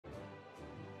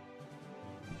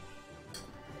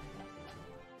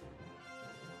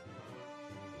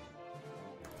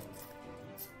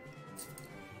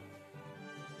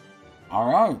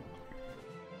Alright.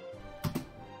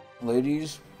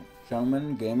 Ladies,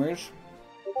 gentlemen, gamers.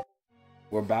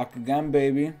 We're back again,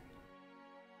 baby.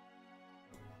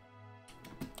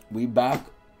 We back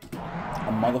a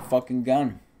motherfucking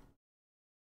gun.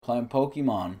 Playing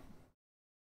Pokemon.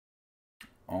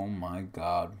 Oh my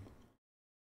god.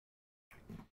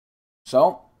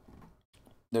 So,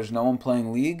 there's no one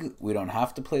playing League. We don't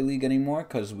have to play League anymore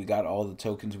because we got all the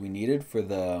tokens we needed for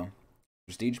the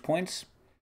prestige points.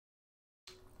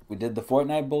 We did the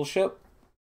Fortnite bullshit.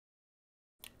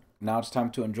 Now it's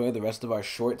time to enjoy the rest of our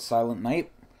short, silent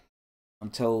night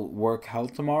until work hell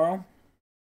tomorrow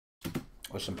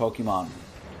with some Pokemon.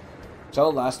 So,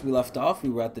 last we left off, we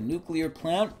were at the nuclear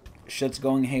plant. Shit's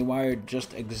going haywire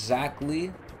just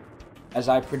exactly as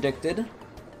I predicted.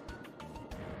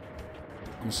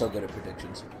 I'm so good at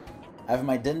predictions. I have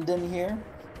my Din here,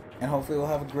 and hopefully we'll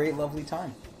have a great, lovely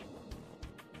time.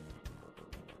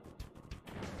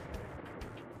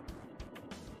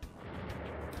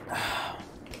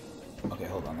 Okay,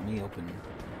 hold on. Let me open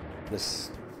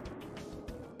this.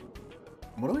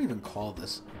 What do I even call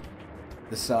this?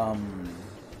 This,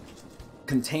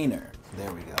 container.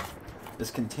 There we go. This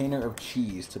container of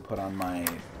cheese to put on my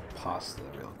pasta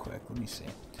real quick. Let me see.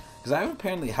 Because I've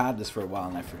apparently had this for a while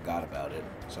and I forgot about it.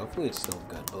 So hopefully it's still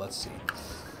good, but let's see.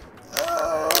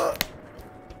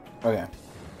 Okay.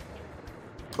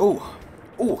 Ooh.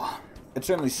 Ooh. It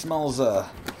certainly smells,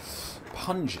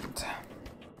 pungent.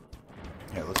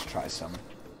 Here, let's try some.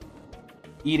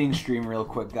 Eating stream real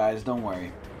quick, guys. Don't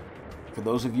worry. For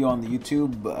those of you on the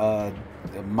YouTube,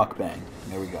 mukbang.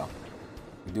 There we go.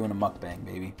 We're doing a mukbang,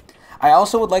 baby. I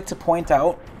also would like to point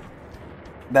out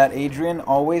that Adrian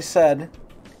always said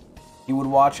he would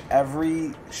watch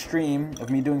every stream of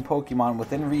me doing Pokemon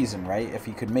within reason, right? If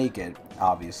he could make it,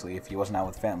 obviously, if he wasn't out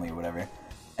with family or whatever.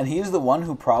 And he's the one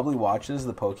who probably watches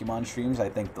the Pokemon streams, I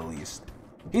think, the least.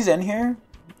 He's in here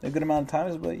a good amount of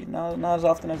times, but not as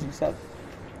often as he said.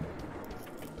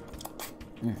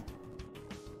 I'm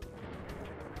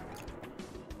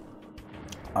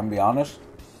gonna be honest.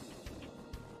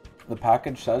 The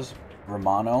package says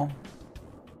Romano.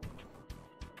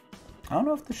 I don't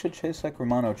know if this shit tastes like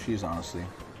Romano cheese, honestly.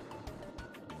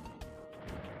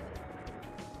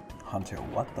 Hunter,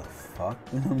 what the fuck?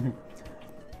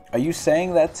 Are you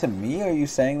saying that to me, or are you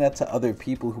saying that to other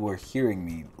people who are hearing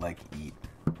me, like, eat?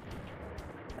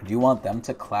 Do you want them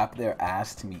to clap their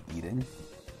ass to me eating?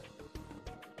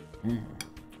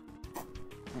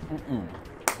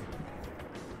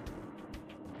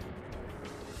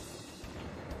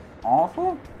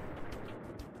 Awful?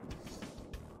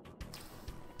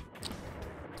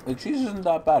 The cheese isn't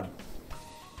that bad.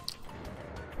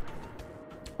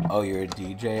 Oh, you're a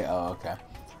DJ? Oh, okay.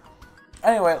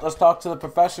 Anyway, let's talk to the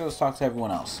professor. Let's talk to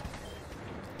everyone else.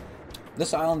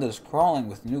 This island is crawling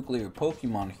with nuclear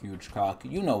Pokemon, huge cock.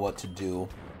 You know what to do.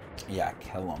 Yeah,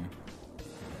 kill them.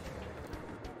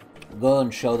 Go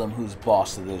and show them who's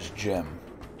boss of this gym.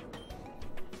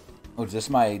 Oh, is this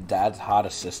my dad's hot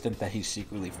assistant that he's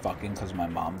secretly fucking because my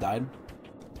mom died?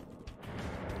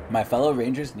 My fellow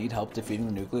rangers need help defeating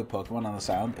the nuclear Pokemon on this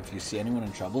island. If you see anyone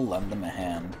in trouble, lend them a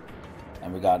hand.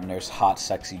 And we got Nurse Hot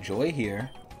Sexy Joy here.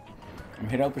 I'm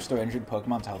here to help restore injured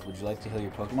Pokemon's health. Would you like to heal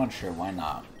your Pokemon? Sure, why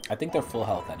not? I think they're full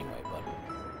health anyway, but...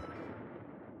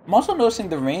 I'm also noticing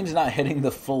the rain's not hitting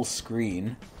the full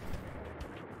screen.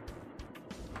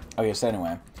 Okay, so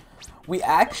anyway. We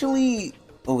actually...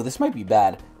 Oh, this might be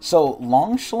bad. So,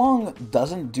 Long Shlong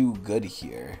doesn't do good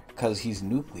here, because he's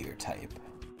nuclear type.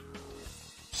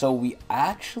 So we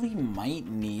actually might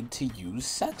need to use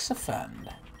Sex Offend.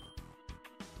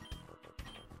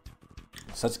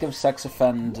 So let's give Sex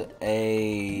Offend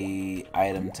a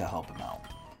item to help him out.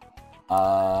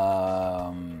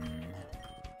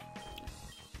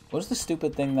 What was the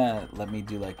stupid thing that let me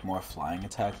do like more flying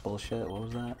attack bullshit? What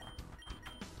was that?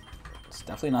 It's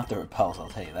definitely not the repels, I'll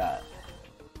tell you that.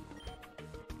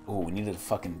 Oh, we need to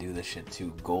fucking do this shit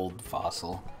too. Gold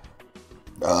fossil.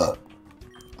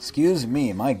 Excuse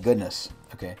me, my goodness.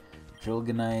 Okay.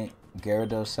 Julganite,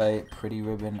 Gyarados, Pretty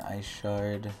Ribbon, Ice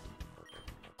Shard,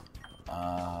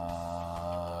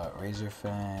 Razor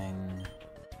Fang,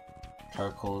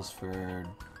 Charcoals for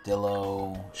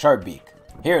Dillo, Sharpbeak.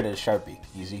 Here it is, Sharpbeak.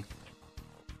 Easy.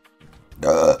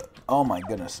 Oh my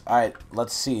goodness. Alright,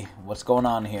 let's see what's going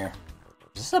on here.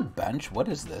 Is this a bench? What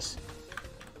is this?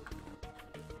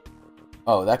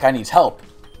 Oh, that guy needs help.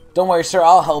 Don't worry, sir,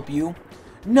 I'll help you.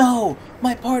 No!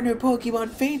 My partner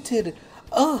Pokemon fainted!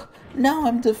 Ugh! Now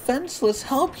I'm defenseless!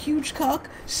 Help, huge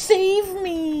cock! Save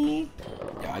me!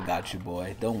 Yeah, I got you,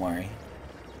 boy. Don't worry.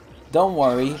 Don't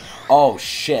worry. Oh,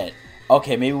 shit.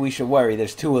 Okay, maybe we should worry.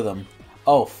 There's two of them.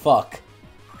 Oh, fuck.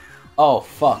 Oh,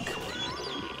 fuck.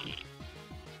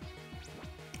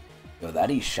 Yo, that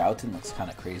he's shouting looks kind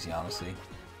of crazy, honestly.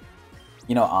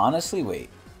 You know, honestly, wait.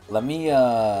 Let me,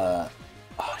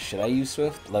 should I use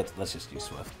Swift? Let's just use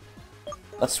Swift.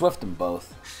 Let's Swift them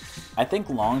both. I think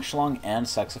Long Schlong and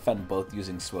Sexafen both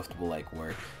using Swift will, like,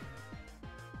 work.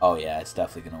 Oh, yeah, it's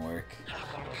definitely gonna work.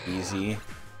 Easy.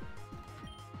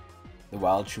 The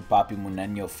wild Chupapi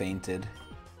Muneno fainted.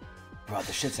 Bro,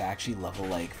 the shit's actually level,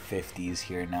 like, 50s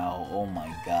here now. Oh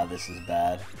my god, this is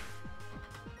bad.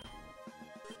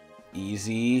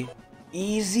 Easy.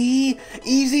 Easy!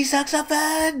 Easy,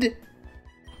 Sexafen!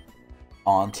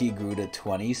 Auntie grew to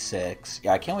 26.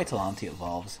 Yeah, I can't wait till Auntie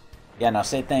evolves. Yeah, now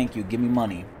say thank you. Give me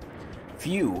money.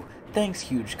 Phew. Thanks,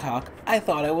 Huge Cock. I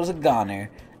thought I was a goner.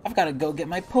 I've got to go get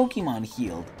my Pokemon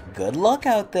healed. Good luck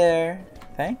out there.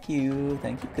 Thank you.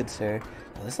 Thank you, good sir.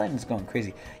 Oh, this line is going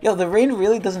crazy. Yo, the rain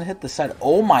really doesn't hit the side.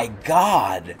 Oh my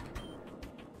god.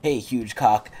 Hey, Huge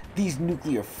Cock. These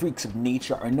nuclear freaks of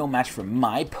nature are no match for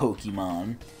my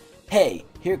Pokemon. Hey,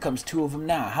 here comes two of them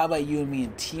now. How about you and me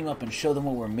and team up and show them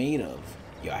what we're made of?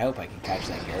 Yo, I hope I can catch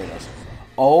that Gyarados.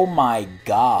 Oh my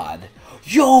god.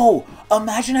 Yo!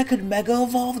 Imagine I could Mega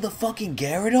Evolve the fucking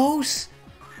Gyarados?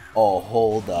 Oh,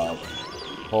 hold up.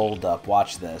 Hold up.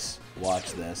 Watch this.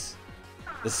 Watch this.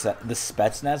 The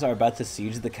Spetsnaz are about to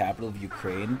siege the capital of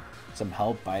Ukraine. Some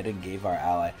help Biden gave our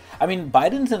ally. I mean,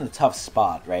 Biden's in a tough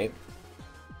spot, right?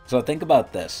 So think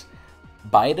about this.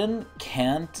 Biden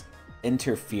can't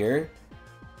interfere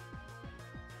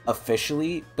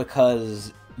officially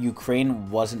because Ukraine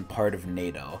wasn't part of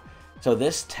NATO. So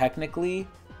this technically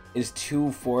is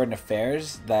two foreign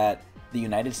affairs that the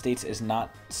United States is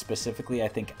not specifically, I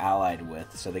think, allied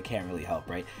with, so they can't really help,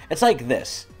 right? It's like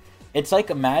this. It's like,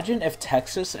 imagine if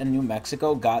Texas and New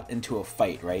Mexico got into a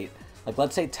fight, right? Like,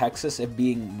 let's say Texas, it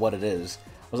being what it is,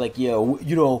 was like, yo,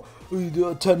 you know,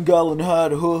 10-gallon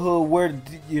hat, we're,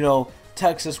 you know,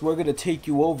 Texas, we're gonna take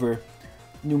you over,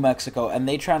 New Mexico, and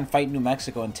they try and fight New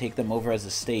Mexico and take them over as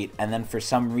a state, and then for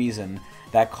some reason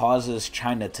that causes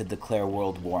China to declare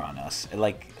world war on us.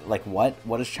 Like what?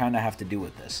 What does China have to do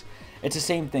with this? It's the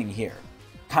same thing here.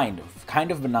 Kind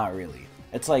of, but not really.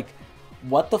 It's like,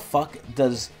 what the fuck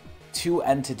does two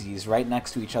entities right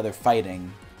next to each other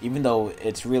fighting, even though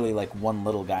it's really like one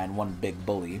little guy and one big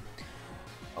bully,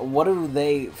 what do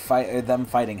they fight? Them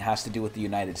fighting has to do with the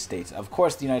United States. Of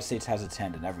course, the United States has its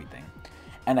hand in everything.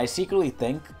 And I secretly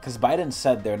think, because Biden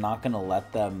said they're not going to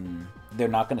let them, they're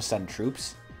not going to send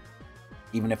troops,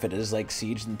 even if it is like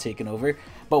sieged and taken over.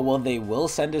 But well, they will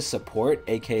send us support,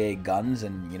 aka guns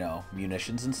and, you know,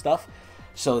 munitions and stuff.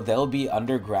 So there'll be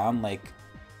underground, like,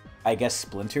 I guess,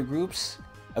 splinter groups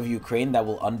of Ukraine that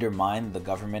will undermine the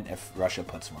government if Russia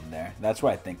puts one there. That's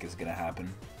what I think is going to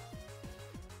happen.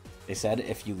 They said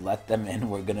if you let them in,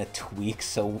 we're going to tweak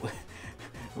so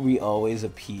we always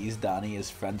appease Donnie is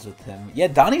friends with him. Yeah,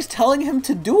 Donnie's telling him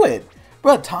to do it.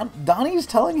 Bro, Donnie's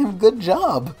telling him good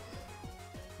job.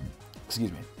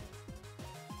 Excuse me.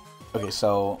 Okay,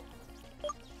 so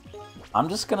I'm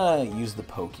just gonna use the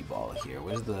Pokeball here.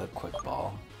 Where's the quick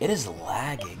ball? It is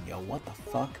lagging, yo. What the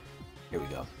fuck? Here we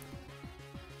go.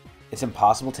 It's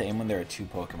impossible to aim when there are two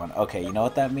Pokemon. Okay, you know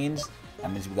what that means?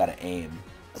 That means we gotta aim.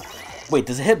 Wait,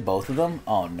 does it hit both of them?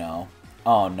 Oh no.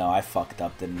 Oh no, I fucked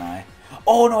up, didn't I?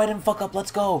 Oh no, I didn't fuck up.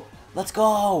 Let's go. Let's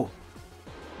go.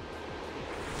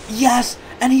 Yes!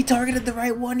 And he targeted the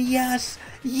right one. Yes!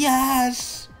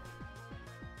 Yes!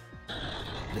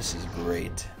 This is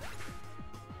great.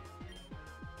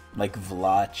 Like,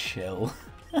 Vlad, chill.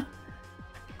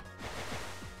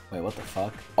 Wait, what the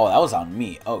fuck? Oh, that was on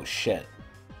me. Oh, shit.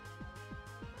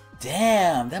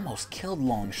 Damn, that almost killed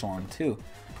Long Schlong, too.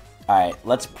 Alright,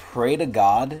 let's pray to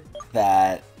God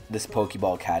that this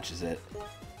Pokeball catches it.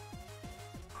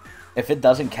 If it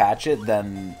doesn't catch it,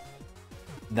 then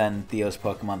Theo's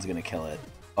Pokemon's gonna kill it.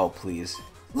 Oh, please.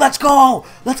 Let's go!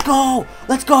 Let's go!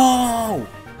 Let's go!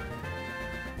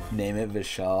 Name it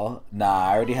Vishal. Nah,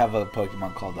 I already have a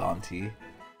Pokemon called Auntie.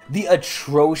 The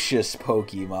atrocious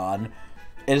Pokemon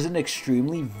is an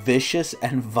extremely vicious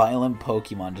and violent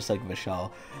Pokemon, just like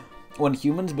Vishal. When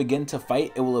humans begin to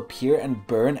fight, it will appear and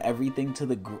burn everything to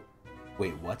the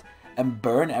wait, what? And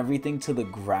burn everything to the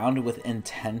ground with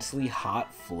intensely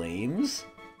hot flames?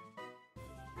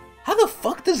 How the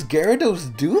fuck does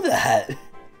Gyarados do that?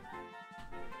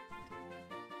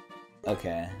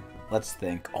 Okay, let's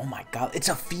think. Oh my god, it's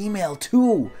a female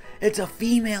too! It's a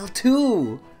female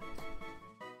too!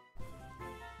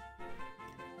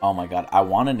 Oh my god, I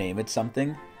want to name it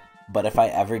something, but if I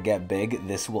ever get big,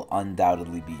 this will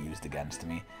undoubtedly be used against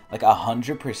me. Like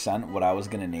 100% what I was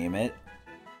gonna name it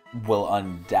will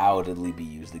undoubtedly be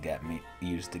used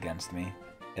against me.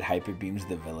 It hyper beams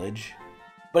the village.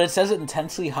 But it says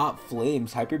intensely hot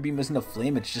flames. Hyper beam isn't a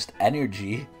flame, it's just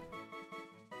energy.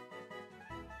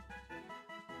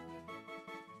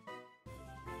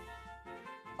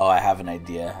 Oh, I have an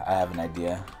idea. I have an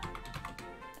idea.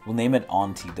 We'll name it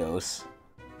Antidose.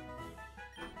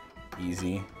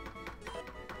 Easy.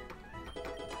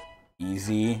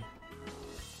 Easy.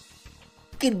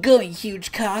 Good going,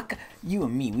 huge cock. You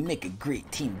and me, we make a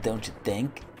great team, don't you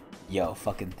think? Yo,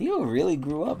 fucking Theo really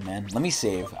grew up, man. Let me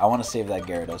save. I want to save that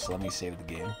Gyarados, so let me save the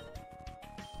game.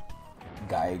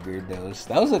 Gyarados.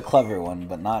 That was a clever one,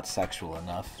 but not sexual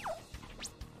enough.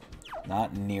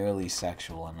 Not nearly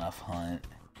sexual enough, Hunt.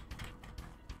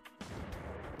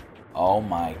 Oh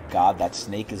my god, that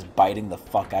snake is biting the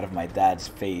fuck out of my dad's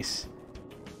face.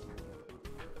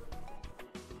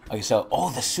 Okay, so, oh,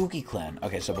 the Suki clan.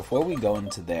 Okay, so before we go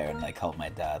into there and, like, help my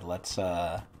dad, let's,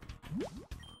 tell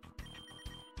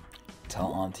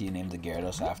Auntie you named the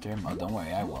Gyarados after him. Oh, don't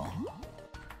worry, I will.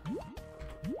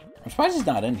 I'm surprised he's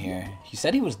not in here. He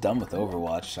said he was done with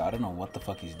Overwatch, so I don't know what the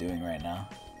fuck he's doing right now.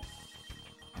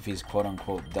 If he's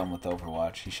quote-unquote done with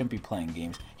Overwatch. He shouldn't be playing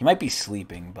games. He might be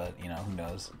sleeping, but, you know, who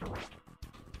knows.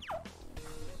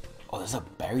 Oh, there's a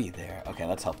berry there. Okay,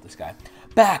 let's help this guy.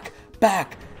 Back!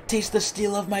 Back! Taste the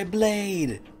steel of my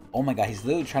blade! Oh my god, he's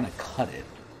literally trying to cut it.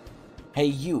 Hey,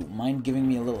 you, mind giving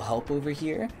me a little help over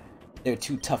here? They're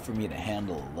too tough for me to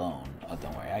handle alone. Oh,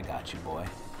 don't worry, I got you, boy.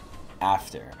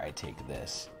 After I take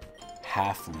this.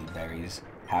 Half-leaf berries.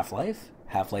 Half-Life?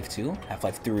 Half-Life 2?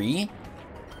 Half-Life 3?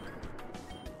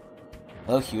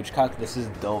 Hello, Huge Cock. This is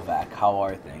Dovak. How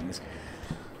are things?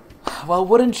 Well,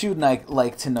 wouldn't you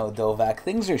like to know, Dovak?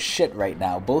 Things are shit right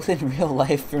now, both in real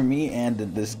life for me and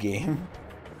in this game.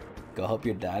 Go help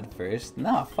your dad first?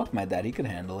 Nah, fuck my dad. He could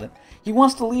handle it. He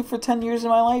wants to leave for 10 years of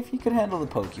my life. He could handle the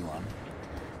Pokemon.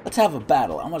 Let's have a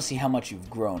battle. I want to see how much you've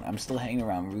grown. I'm still hanging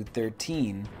around Route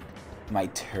 13. My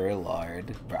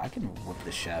Turlard. Bro, I can whoop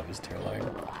the shit out of his Turlard.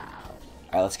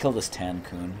 Alright, let's kill this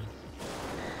Tancoon.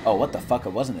 Oh, what the fuck?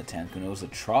 It wasn't a Tancoon. It was a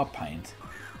Trawpint.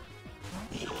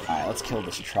 Alright, let's kill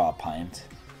this Trawpint.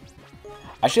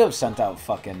 I should have sent out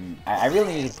fucking... I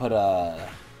really need to put a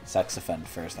Sexafend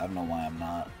first. I don't know why I'm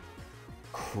not.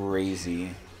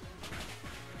 Crazy.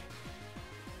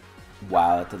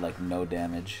 Wow, that did like no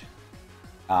damage.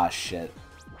 Ah, shit.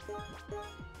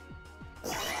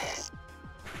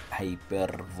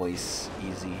 Hyper voice,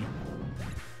 easy.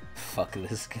 Fuck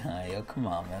this guy. Oh, come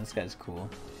on, man. This guy's cool.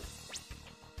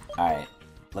 Alright.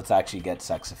 Let's actually get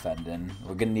Sexafend in.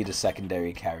 We're gonna need a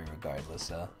secondary carry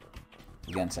regardless,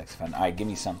 Again, Sexafend. Alright, give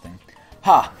me something.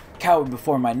 Ha! Coward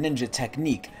before my ninja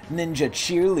technique. Ninja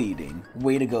cheerleading.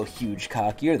 Way to go, Huge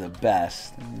Cock. You're the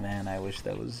best. Man, I wish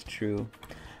that was true.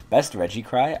 Best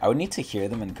Regicry? I would need to hear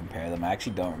them and compare them. I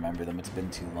actually don't remember them. It's been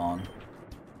too long.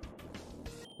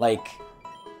 Like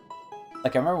I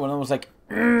remember one of them was like...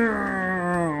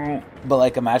 But,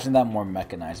 like, imagine that more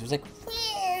mechanized. It was like...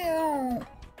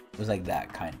 It was like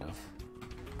that, kind of.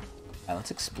 Alright,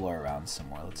 let's explore around some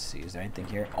more. Let's see. Is there anything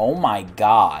here? Oh my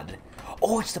god.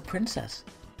 Oh, it's the princess.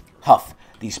 Huff,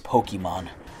 these Pokemon.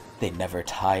 They never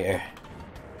tire.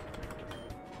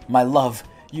 My love,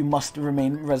 you must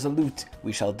remain resolute.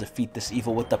 We shall defeat this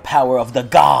evil with the power of the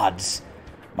gods.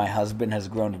 My husband has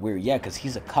grown weary. Yeah, because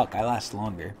he's a cuck. I last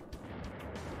longer.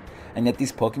 And yet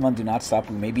these Pokemon do not stop.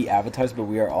 We may be avatars, but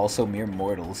we are also mere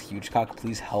mortals. Huge Cock,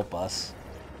 please help us.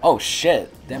 Oh,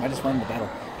 shit. Damn, I just won the battle.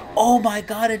 Oh my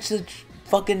god, it's a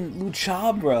fucking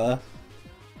Luchabra.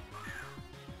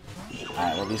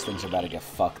 Alright, well, these things are about to get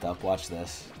fucked up. Watch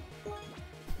this.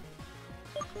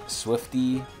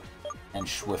 Swifty and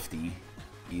Swifty.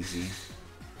 Easy.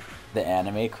 The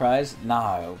anime cries?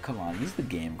 Nah, come on. These are the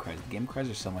game cries. The game cries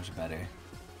are so much better.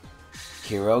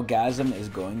 Herogasm is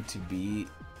going to be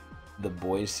The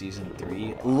Boys Season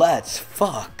 3. Let's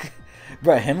fuck!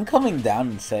 Bro, him coming down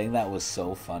and saying that was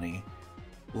so funny.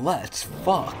 Let's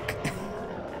fuck!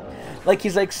 Like,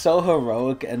 he's like so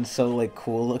heroic and so like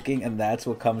cool looking, and that's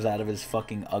what comes out of his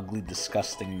fucking ugly,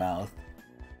 disgusting mouth.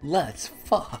 Let's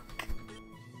fuck!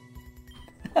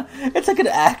 It's like an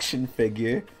action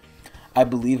figure. I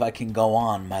believe I can go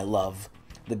on, my love.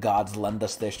 The gods lend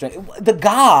us their strength. The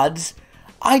gods?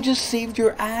 I just saved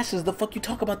your asses. The fuck you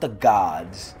talk about the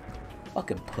gods?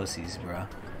 Fucking pussies, bro.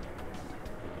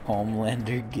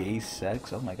 Homelander, gay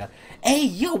sex. Oh my god. Hey,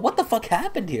 yo, what the fuck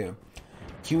happened here?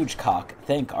 Huge Cock.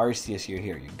 Thank Arceus you're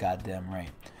here. You're goddamn right.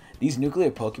 These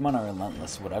nuclear Pokemon are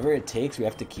relentless. Whatever it takes, we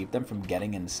have to keep them from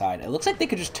getting inside. It looks like they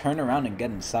could just turn around and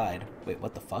get inside. Wait,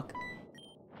 what the fuck?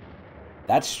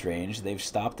 That's strange. They've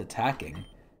stopped attacking.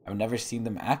 I've never seen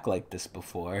them act like this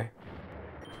before.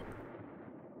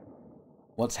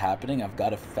 What's happening? I've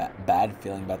got a bad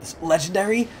feeling about this.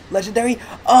 Legendary? Legendary?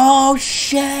 Oh,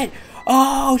 shit!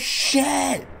 Oh,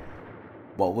 shit!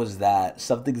 What was that?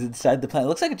 Something's inside the planet. It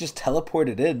looks like it just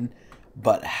teleported in.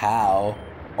 But how?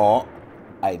 Oh,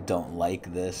 I don't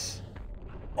like this.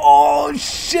 Oh,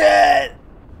 shit!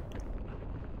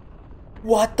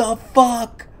 What the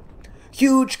fuck?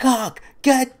 Huge cock,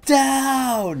 get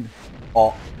down!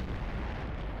 Oh.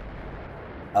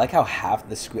 I like how half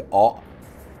the screen... Oh.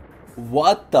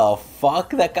 What the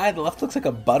fuck? That guy on the left looks like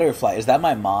a butterfly. Is that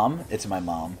my mom? It's my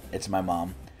mom. It's my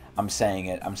mom. I'm saying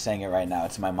it. I'm saying it right now.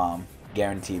 It's my mom.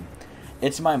 Guaranteed.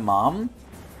 It's my mom.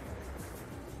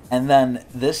 And then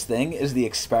this thing is the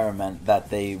experiment that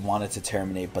they wanted to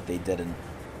terminate, but they didn't.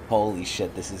 Holy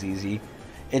shit, this is easy.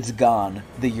 It's gone.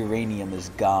 The uranium is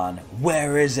gone.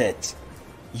 Where is it?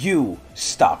 You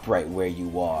stop right where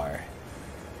you are.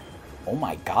 Oh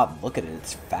my god, look at it.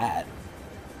 It's fat.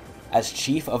 As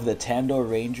chief of the Tandor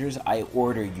Rangers, I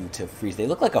order you to freeze. They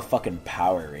look like a fucking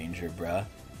Power Ranger, bruh.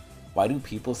 Why do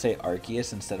people say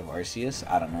Arceus instead of Arceus?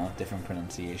 I don't know. Different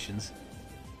pronunciations.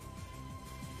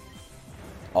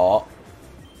 Oh.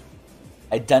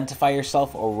 Identify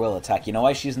yourself or we'll attack. You know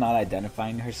why she's not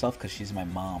identifying herself? Because she's my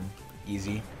mom.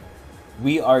 Easy.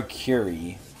 We are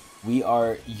Curie. We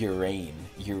are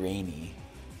Urani.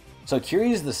 So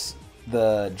Curie is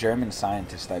the German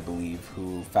scientist, I believe,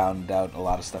 who found out a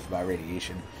lot of stuff about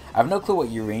radiation. I have no clue what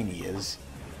Urani is.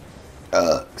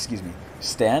 Excuse me.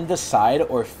 Stand aside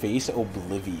or face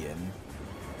oblivion.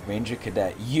 Ranger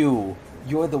Cadet, you're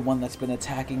the one that's been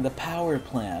attacking the power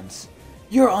plants.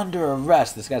 You're under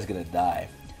arrest. This guy's gonna die.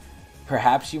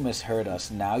 Perhaps you misheard us.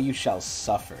 Now you shall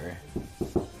suffer.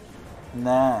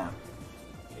 Nah.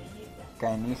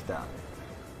 Canista.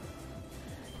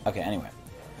 Okay, anyway.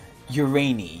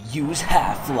 Urani, use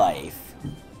half-life.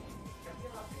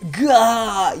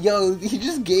 Gah! Yo, he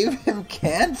just gave him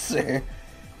cancer.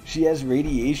 She has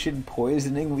radiation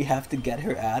poisoning. We have to get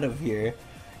her out of here.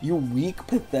 You weak,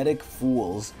 pathetic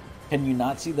fools. Can you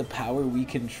not see the power we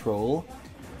control?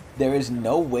 There is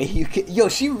no way you can... Yo,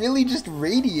 she really just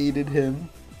radiated him.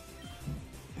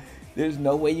 There's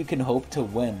no way you can hope to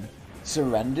win.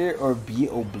 Surrender or be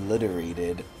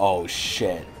obliterated. Oh,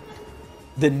 shit.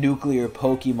 The nuclear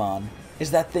Pokemon.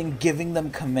 Is that thing giving them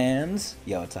commands?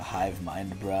 Yo, it's a hive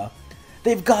mind, bro.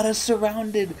 They've got us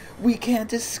surrounded. We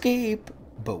can't escape.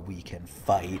 But we can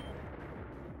fight.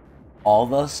 All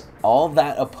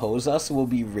that oppose us will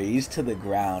be razed to the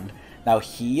ground. Now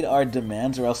heed our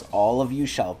demands or else all of you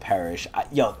shall perish.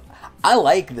 I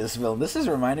like this villain. This is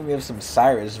reminding me of some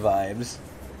Cyrus vibes.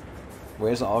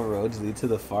 Where's all roads lead to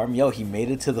the farm? Yo, he made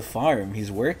it to the farm.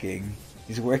 He's working.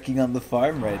 He's working on the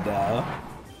farm right now.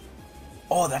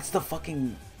 Oh, that's the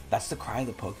cry of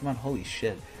the Pokemon? Holy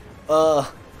shit.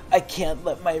 I can't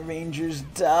let my rangers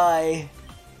die.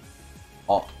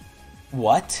 Oh,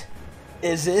 what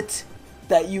is it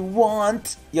that you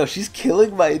want? Yo, she's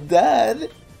killing my dad.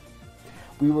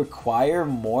 We require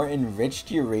more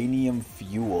enriched uranium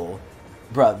fuel.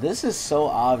 Bruh, this is so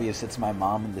obvious it's my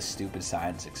mom and the stupid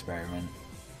science experiment.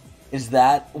 Is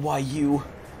that why you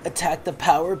attacked the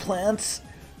power plants?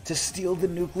 To steal the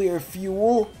nuclear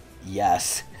fuel?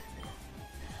 Yes.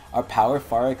 Our power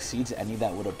far exceeds any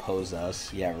that would oppose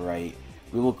us. Yeah, right.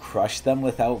 We will crush them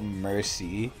without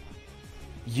mercy.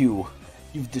 You've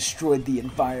destroyed the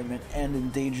environment and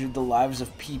endangered the lives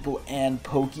of people and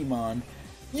Pokemon.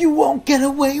 You won't get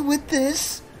away with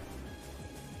this!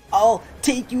 I'll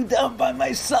take you down by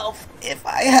myself if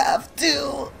I have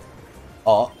to!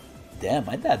 Oh, damn,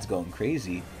 my dad's going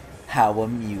crazy. How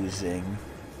amusing.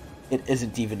 It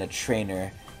isn't even a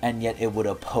trainer, and yet it would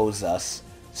oppose us.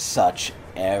 Such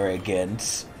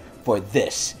arrogance. For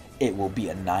this, it will be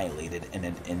annihilated in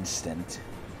an instant.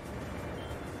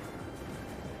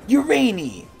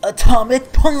 Urani!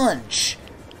 Atomic Punch!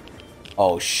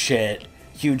 Oh shit.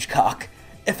 Huge cock.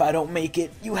 If I don't make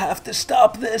it, you have to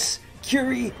stop this.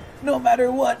 Curie, no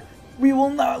matter what, we will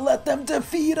not let them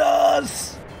defeat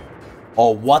us!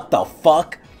 Oh, what the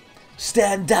fuck?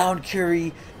 Stand down,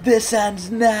 Curie. This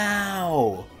ends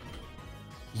now!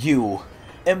 You.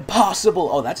 Impossible.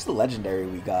 Oh, that's the legendary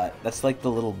we got. That's like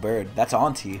the little bird. That's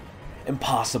Auntie.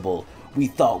 Impossible. We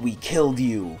thought we killed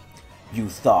you. You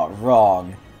thought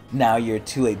wrong. Now you're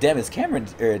too late. Damn, it's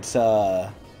Cameron's, or it's,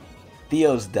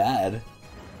 Theo's dad.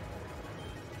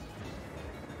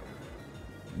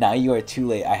 Now you are too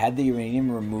late. I had the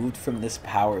uranium removed from this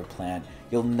power plant.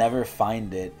 You'll never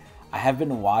find it. I have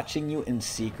been watching you in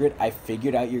secret. I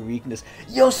figured out your weakness.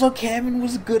 Yo, so Cameron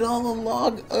was good all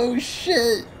along. Oh,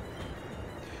 shit.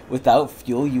 Without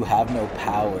fuel, you have no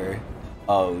power.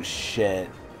 Oh, shit.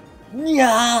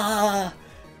 Yeah.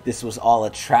 This was all a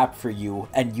trap for you,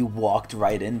 and you walked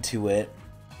right into it.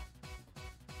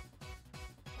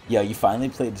 Yo, you finally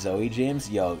played Zoe, James?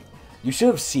 Yo, you should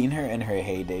have seen her in her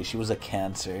heyday. She was a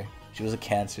cancer. She was a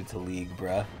cancer to League,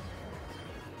 bruh.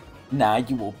 Now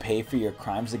you will pay for your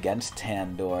crimes against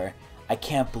Tandor. I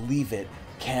can't believe it.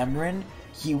 Cameron?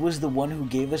 He was the one who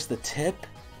gave us the tip?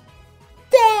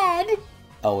 Dad!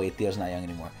 Oh wait, Theo's not young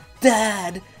anymore.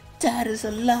 Dad! Dad is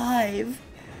alive!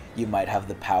 You might have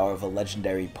the power of a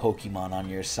legendary Pokemon on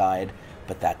your side,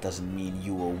 but that doesn't mean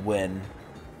you will win.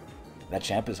 That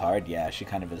champ is hard, yeah, she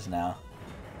kind of is now.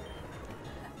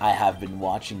 I have been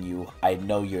watching you. I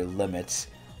know your limits.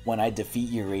 When I defeat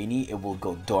Uranium, it will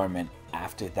go dormant.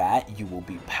 After that, you will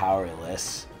be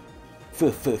powerless.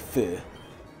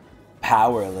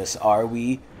 Powerless, are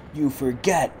we? You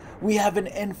forget. We have an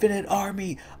infinite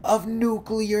army of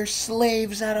nuclear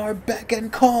slaves at our beck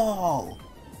and call.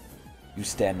 You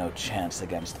stand no chance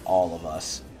against all of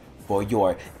us. For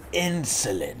your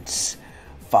insolence.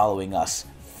 Following us,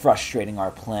 frustrating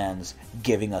our plans,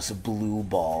 giving us blue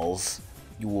balls.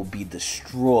 You will be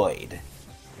destroyed.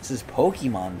 This is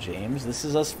Pokemon, James. This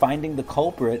is us finding the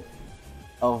culprit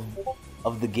of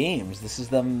the games. This is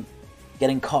them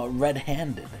getting caught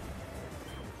red-handed.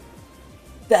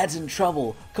 Dad's in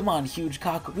trouble. Come on, Huge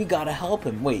Cock. We gotta help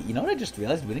him. Wait, you know what I just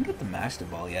realized? We didn't get the Master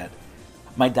Ball yet.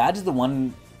 My dad's the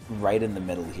one right in the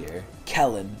middle here.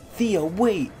 Kellen. Theo,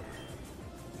 wait.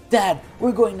 Dad,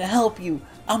 we're going to help you.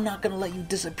 I'm not gonna let you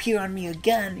disappear on me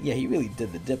again. Yeah, he really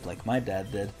did the dip like my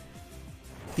dad did.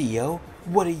 Theo,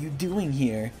 what are you doing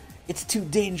here? It's too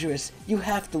dangerous. You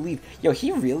have to leave. Yo,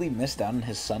 he really missed out on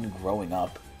his son growing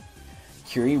up.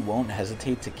 Curie won't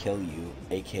hesitate to kill you,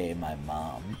 aka my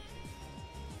mom.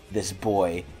 This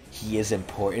boy, he is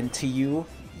important to you?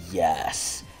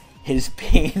 Yes. His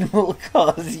pain will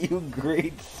cause you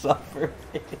great suffering.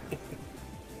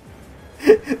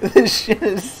 This shit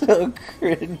is so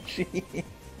cringy.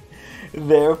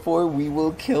 Therefore, we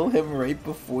will kill him right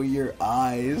before your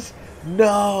eyes.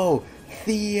 No!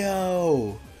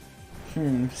 Theo!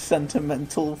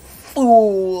 Sentimental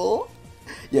fool!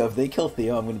 Yo, if they kill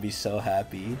Theo, I'm gonna be so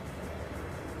happy.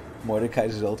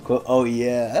 Mordecai's old quote. Oh,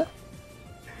 yeah.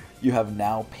 You have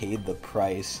now paid the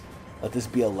price. Let this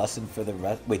be a lesson for the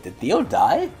rest. Wait, did Theo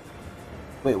die?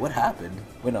 Wait, what happened?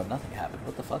 Wait, no, nothing happened.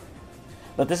 What the fuck?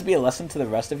 Let this be a lesson to the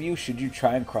rest of you. Should you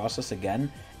try and cross us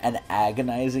again, an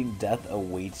agonizing death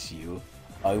awaits you.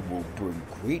 I will bring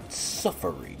great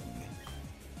suffering.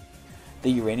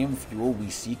 The uranium fuel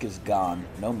we seek is gone.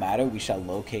 No matter, we shall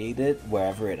locate it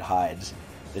wherever it hides.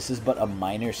 This is but a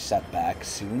minor setback.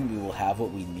 Soon we will have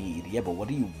what we need. Yeah, but what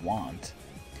do you want?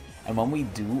 And when we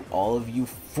do, all of you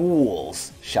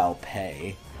fools shall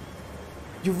pay.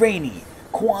 Uranium!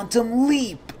 Quantum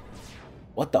leap!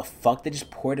 What the fuck? They just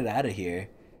poured it out of here.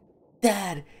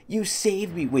 Dad, you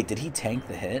saved me. Wait, did he tank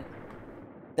the hit?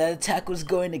 That attack was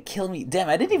going to kill me. Damn,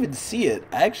 I didn't even see it.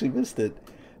 I actually missed it.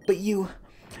 But you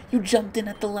jumped in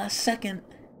at the last second.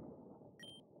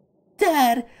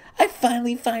 Dad, I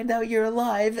finally find out you're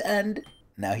alive and...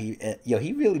 Now he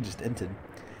really just entered.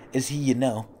 Is he,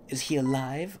 is he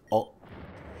alive? Oh,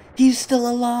 he's still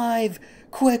alive.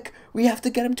 Quick, we have to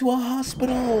get him to a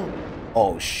hospital.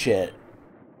 Oh, shit.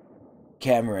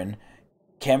 Cameron's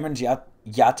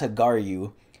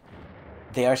Yatagaru.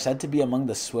 They are said to be among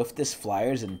the swiftest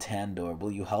flyers in Tandor.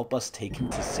 Will you help us take him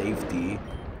to safety?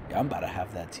 Yeah, I'm about to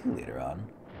have that too later on.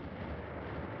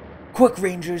 Quick,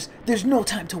 Rangers, there's no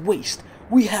time to waste.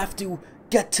 We have to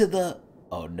get to the...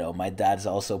 Oh no, my dad's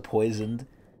also poisoned.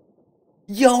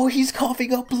 Yo, he's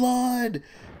coughing up blood.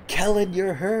 Kellen,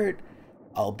 you're hurt.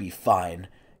 I'll be fine.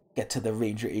 Get to the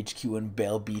Ranger HQ in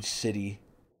Bale Beach City.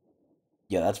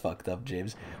 Yeah, that's fucked up,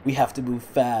 James. We have to move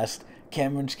fast.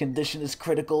 Cameron's condition is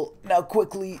critical. Now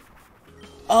quickly.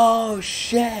 Oh,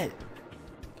 shit.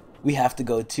 We have to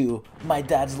go too. My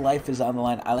dad's life is on the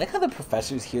line. I like how the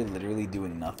professor's here literally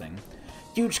doing nothing.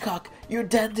 Huge Cock, your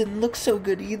dad didn't look so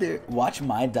good either. Watch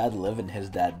my dad live and his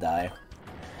dad die.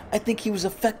 I think he was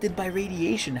affected by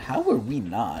radiation. How were we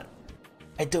not?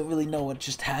 I don't really know what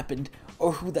just happened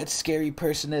or who that scary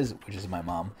person is, which is my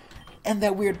mom, and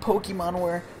that weird Pokemon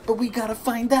were, but we gotta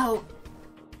find out.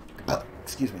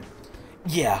 Excuse me.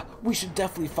 Yeah, we should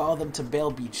definitely follow them to Bale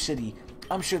Beach City.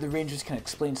 I'm sure the Rangers can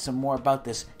explain some more about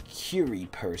this Curie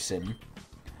person.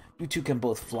 You two can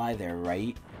both fly there,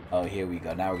 right? Oh, here we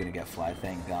go. Now we're gonna get fly,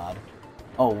 thank God.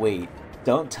 Oh, wait.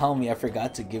 Don't tell me I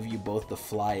forgot to give you both the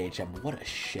fly HM. What a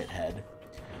shithead.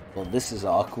 Well, this is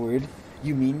awkward.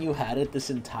 You mean you had it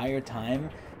this entire time?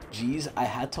 Geez, I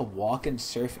had to walk and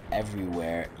surf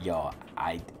everywhere. Yo,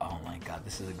 oh my God,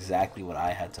 this is exactly what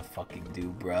I had to fucking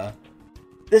do, bruh.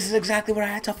 This is exactly what I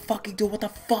had to fucking do. What the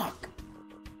fuck?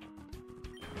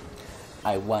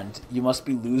 I went. You must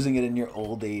be losing it in your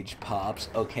old age, Pops.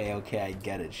 Okay, I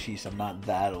get it. Sheesh, I'm not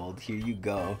that old. Here you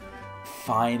go.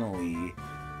 Finally.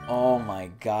 Oh my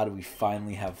god, we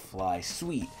finally have Fly.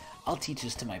 Sweet. I'll teach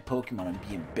this to my Pokemon and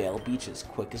be in Bale Beach as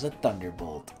quick as a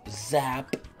thunderbolt.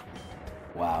 Zap.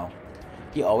 Wow.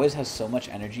 He always has so much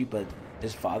energy, but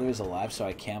his father is alive, so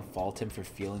I can't fault him for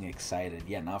feeling excited.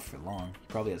 Yeah, not for long. He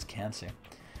probably has cancer.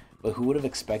 But who would have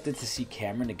expected to see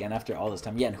Cameron again after all this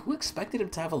time? Yeah, and who expected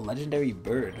him to have a legendary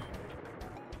bird?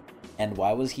 And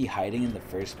why was he hiding in the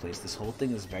first place? This whole thing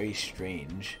is very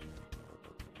strange.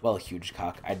 Well, Huge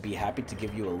Cock, I'd be happy to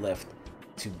give you a lift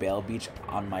to Bale Beach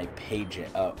on my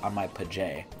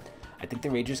Pajay. I think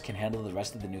the Rangers can handle the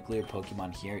rest of the nuclear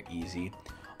Pokemon here easy.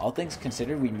 All things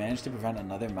considered, we managed to prevent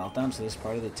another meltdown, so this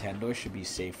part of the Tandor should be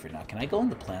safe for now. Can I go in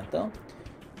the plant, though?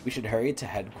 We should hurry to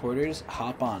headquarters.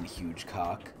 Hop on, Huge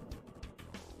Cock.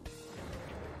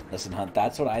 Listen, Hunt,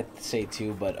 that's what I say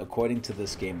too, but according to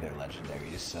this game, they're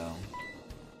legendaries, so...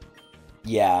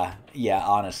 Yeah,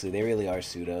 honestly, they really are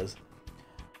pseudos.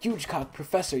 Huge Cock,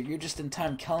 Professor, you're just in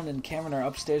time. Kellen and Cameron are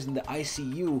upstairs in the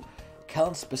ICU.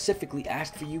 Kellen specifically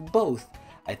asked for you both.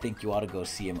 I think you ought to go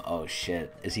see him. Oh,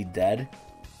 shit. Is he dead?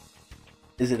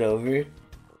 Is it over?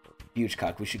 Huge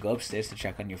Cock, we should go upstairs to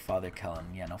check on your father, Kellen.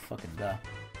 Yeah, no fucking duh.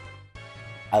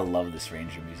 I love this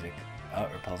Ranger music. Oh,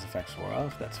 repels effects wore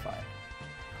off? That's fine.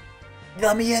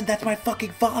 Let me in! That's my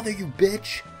fucking father, you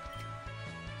bitch!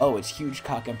 Oh, it's Huge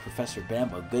Cock and Professor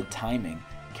Bambo. Good timing.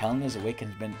 Kellen is awake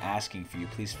and has been asking for you.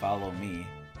 Please follow me.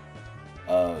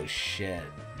 Oh, shit.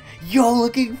 Yo,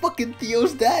 looking fucking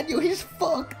Theo's dad! Yo, he's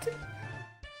fucked!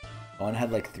 Owen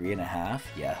had like 3.5?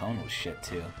 Yeah, Owen was shit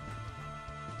too.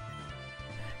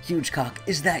 Huge Cock,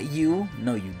 is that you?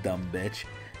 No, you dumb bitch.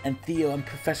 And Theo and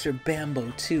Professor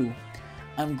Bambo too.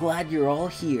 I'm glad you're all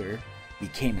here. We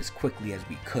came as quickly as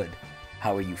we could.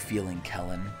 How are you feeling,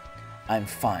 Kellen? I'm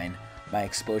fine. My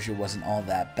exposure wasn't all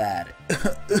that bad.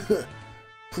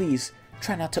 Please,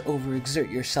 try not to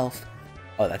overexert yourself.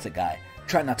 Oh, that's a guy.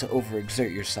 Try not to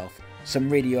overexert yourself. Some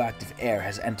radioactive air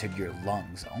has entered your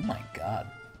lungs. Oh my god.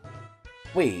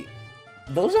 Wait,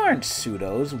 those aren't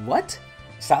pseudos. What?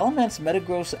 Salamence,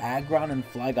 Metagross, Aggron, and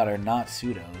Flygot are not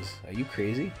pseudos. Are you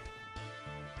crazy?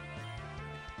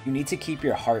 You need to keep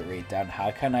your heart rate down. How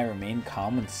can I remain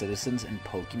calm when citizens and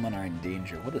Pokemon are in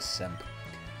danger? What a simp.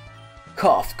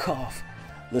 Cough, cough.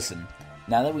 Listen,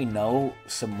 now that we know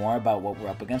some more about what we're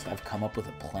up against, I've come up with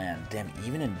a plan. Damn,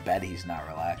 even in bed he's not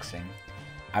relaxing.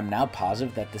 I'm now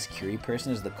positive that this Curie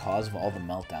person is the cause of all the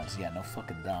meltdowns. Yeah, no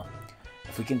fucking doubt.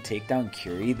 If we can take down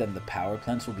Curie, then the power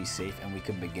plants will be safe and we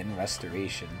can begin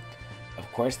restoration. Of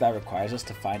course, that requires us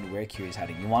to find where Curie's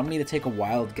hiding. You want me to take a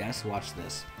wild guess? Watch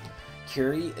this.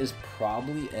 Curie is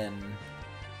probably in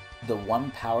the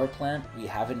one power plant we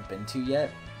haven't been to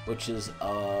yet, which is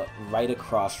right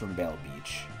across from Bale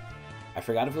Beach. I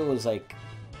forgot if it was like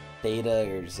Theta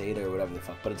or Zeta or whatever the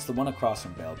fuck, but it's the one across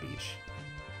from Bale Beach.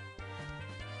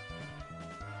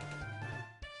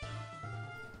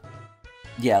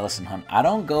 Yeah, listen, Hunt, I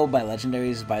don't go by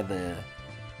legendaries by the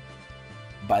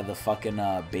fucking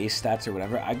base stats or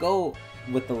whatever. I go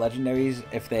with the legendaries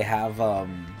if they have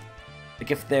like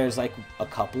if there's like a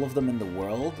couple of them in the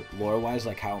world, lore-wise,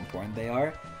 like how important they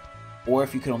are, or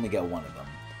if you could only get one of them.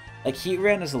 Like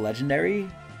Heatran is a legendary,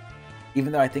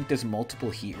 even though I think there's multiple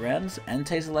Heatrans.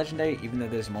 Entei's a legendary, even though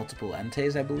there's multiple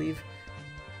Entei's, I believe.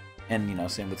 And, you know,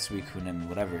 same with Suicune and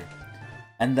whatever.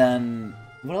 And then,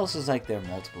 what else is like there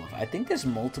multiple of? I think there's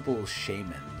multiple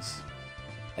Shamans.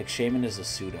 Like, Shaman is a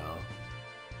pseudo.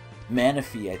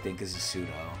 Manaphy, I think, is a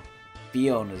pseudo.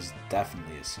 Fion is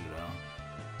definitely a pseudo.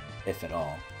 If at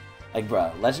all. Like,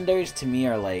 bruh, legendaries to me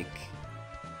are, like,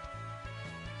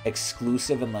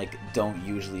 exclusive and, like, don't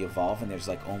usually evolve, and there's,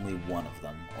 like, only one of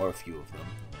them, or a few of them.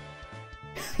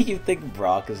 You think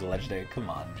Brock is a legendary? Come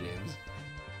on, James.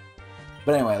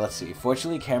 But anyway, let's see.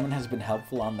 Fortunately, Cameron has been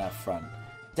helpful on that front.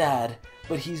 Dad,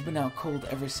 but he's been out cold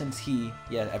ever since he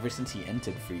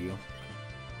entered for you.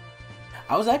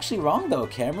 I was actually wrong, though.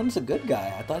 Cameron's a good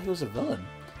guy. I thought he was a villain.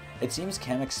 It seems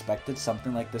Cam expected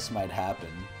something like this might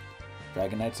happen.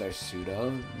 Dragonites are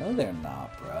pseudo? No, they're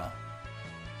not, bruh.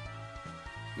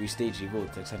 3-stage evil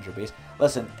with 600 base.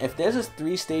 Listen, if there's a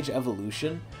 3-stage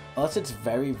evolution, unless it's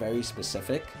very, very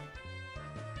specific,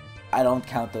 I don't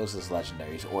count those as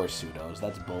legendaries or pseudos.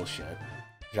 That's bullshit.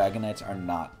 Dragonites are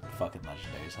not fucking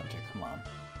legendaries, Hunter. Come on.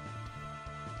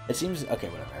 It seems... Okay,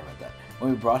 whatever, I read that.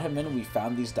 When we brought him in, we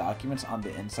found these documents on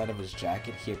the inside of his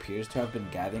jacket. He appears to have been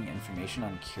gathering information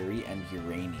on Curie and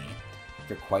Uranium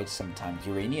for quite some time.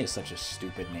 Urania is such a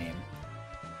stupid name.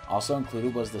 Also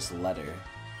included was this letter.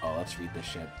 Oh, let's read this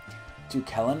shit. To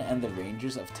Kellen and the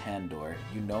Rangers of Tandor,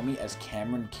 you know me as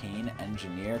Cameron Kane,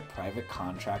 engineer, private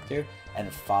contractor,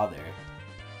 and father.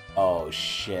 Oh,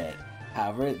 shit.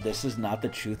 However, this is not the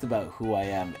truth about who I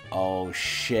am. Oh,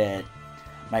 shit.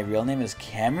 My real name is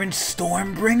Cameron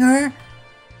Stormbringer?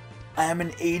 I am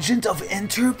an agent of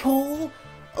Interpol?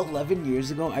 11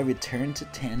 years ago, I returned to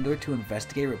Tandor to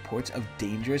investigate reports of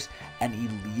dangerous and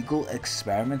illegal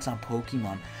experiments on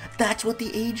Pokemon. That's what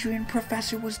the Adrian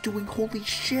professor was doing, holy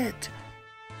shit!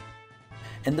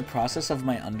 In the process of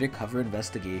my undercover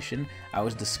investigation, I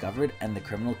was discovered and the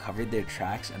criminal covered their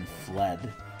tracks and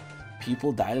fled.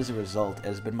 People died as a result. It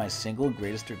has been my single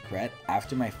greatest regret.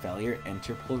 After my failure,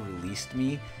 Interpol released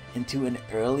me into an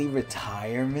early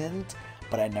retirement,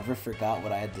 but I never forgot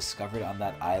what I had discovered on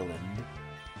that island.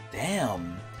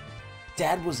 Damn!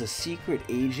 Dad was a secret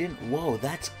agent? Whoa,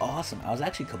 that's awesome. I was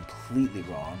actually completely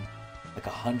wrong. Like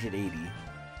 180.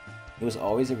 He was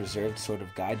always a reserved sort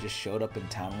of guy, just showed up in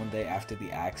town one day after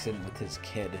the accident with his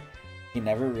kid. He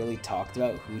never really talked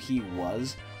about who he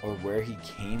was or where he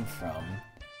came from.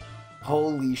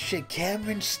 Holy shit,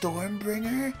 Cameron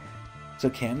Stormbringer? So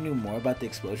Cam knew more about the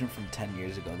explosion from 10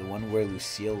 years ago, the one where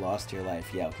Lucille lost her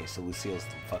life. Yeah, okay, so Lucille's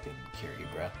the fucking Curie,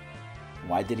 bruh.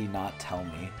 Why did he not tell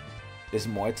me? There's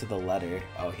more to the letter.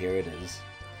 Oh, here it is.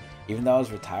 Even though I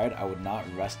was retired, I would not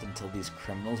rest until these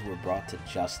criminals were brought to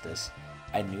justice.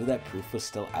 I knew that proof was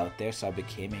still out there, so I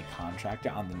became a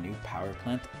contractor on the new power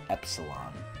plant,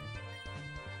 Epsilon.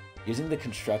 Using the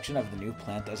construction of the new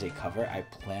plant as a cover, I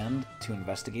planned to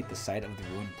investigate the site of the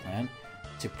ruined plant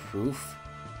to proof...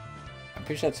 I'm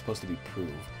pretty sure that's supposed to be prove.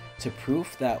 To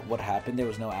prove that what happened there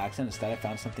was no accident, instead I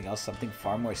found something else, something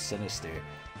far more sinister.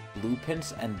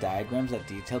 Blueprints and diagrams that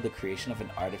detailed the creation of an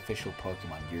artificial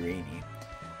Pokemon, Uranium.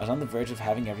 I was on the verge of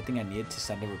having everything I needed to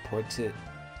sending a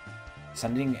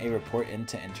report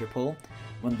into Interpol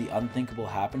when the unthinkable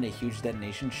happened. A huge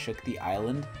detonation shook the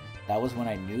island. That was when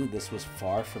I knew this was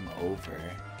far from over.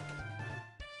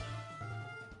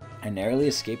 I narrowly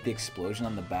escaped the explosion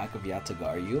on the back of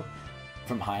Yatagaru.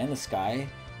 From high in the sky,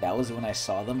 that was when I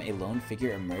saw them. A lone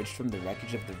figure emerged from the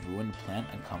wreckage of the ruined plant,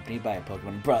 accompanied by a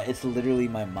Pokemon. Bruh, it's literally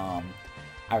my mom.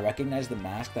 I recognized the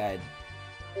mask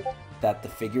that the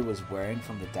figure was wearing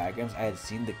from the diagrams. I had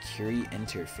seen the Curie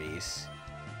interface.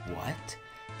 What?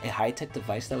 A high-tech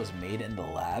device that was made in the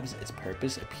labs. Its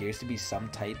purpose appears to be some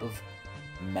type of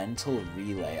mental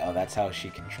relay. Oh, that's how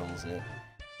she controls it.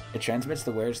 It transmits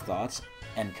the wearer's thoughts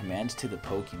and commands to the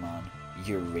Pokemon.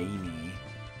 Uranium.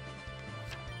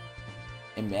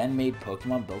 A man-made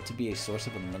Pokemon built to be a source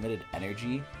of unlimited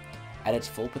energy. At its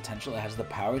full potential, it has the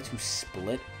power to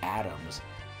split atoms.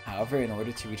 However, in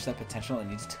order to reach that potential, it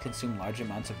needs to consume large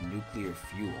amounts of nuclear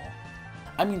fuel.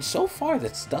 I mean, so far,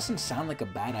 this doesn't sound like a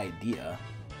bad idea.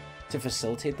 To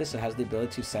facilitate this, it has the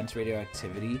ability to sense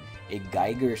radioactivity, a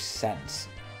Geiger sense.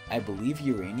 I believe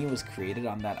uranium was created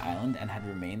on that island and had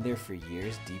remained there for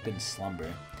years, deep in slumber.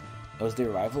 It was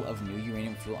the arrival of new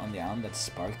uranium fuel on the island that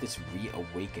sparked this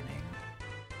reawakening.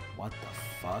 What the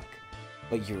fuck?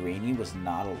 But uranium was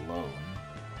not alone.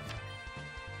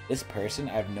 This person,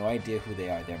 I have no idea who they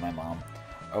are. They're my mom.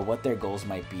 Or what their goals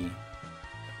might be.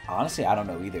 Honestly, I don't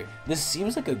know either. This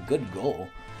seems like a good goal.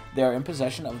 They are in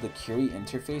possession of the Curie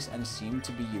interface and seem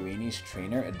to be Uranium's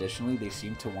trainer. Additionally, they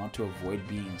seem to want to avoid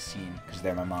being seen, because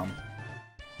they're my mom.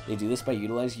 They do this by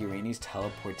utilizing Uranium's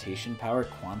teleportation power,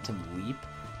 Quantum Leap.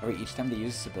 However, each time they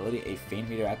use this ability, a faint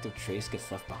radioactive trace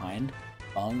gets left behind.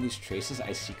 Following these traces,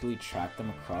 I secretly tracked them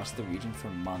across the region for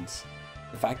months.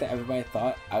 The fact that everybody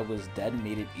thought I was dead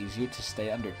made it easier to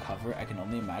stay undercover. I can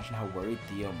only imagine how worried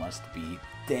Theo must be.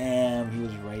 Damn, he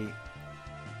was right.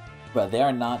 But they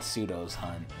are not pseudos,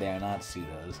 hun. They are not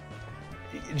pseudos.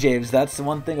 James, that's the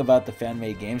one thing about the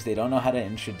fan-made games. They don't know how to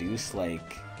introduce,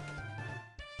 like,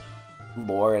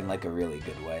 lore in, like, a really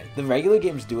good way. The regular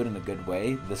games do it in a good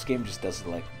way. This game just does,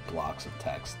 like, blocks of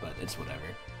text, but it's whatever.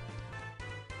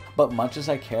 But much as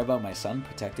I care about my son,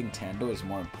 protecting Tandor is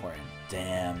more important.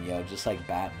 Damn, yo, just like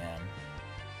Batman.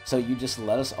 So you just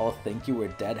let us all think you were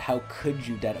dead? How could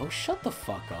you, Dad? Oh, shut the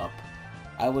fuck up.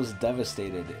 I was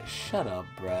devastated. Shut up,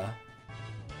 bruh.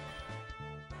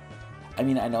 I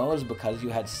mean, I know it was because you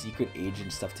had secret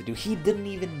agent stuff to do. He didn't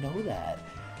even know that.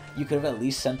 You could have at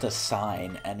least sent a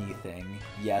sign, anything.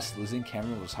 Yes, losing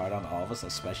Cameron was hard on all of us,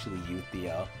 especially you,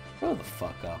 Theo. Grow the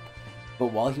fuck up.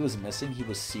 But while he was missing, he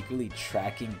was secretly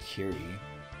tracking Curie.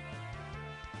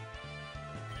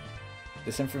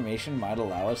 This information might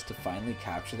allow us to finally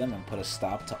capture them and put a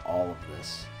stop to all of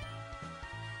this.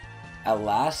 At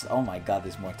last, oh my god,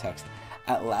 there's more text.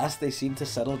 At last, they seem to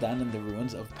settle down in the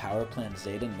ruins of Power Plant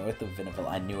Zeta north of Viniville.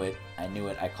 I knew it. I knew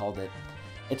it. I called it.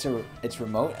 It's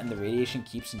remote and the radiation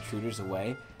keeps intruders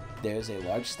away. There's a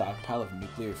large stockpile of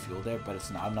nuclear fuel there, but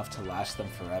it's not enough to last them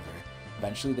forever.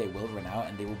 Eventually they will run out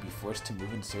and they will be forced to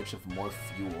move in search of more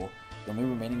fuel. The only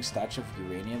remaining stash of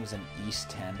uranium is in East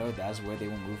Tando. That is where they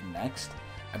will move next.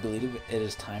 I believe it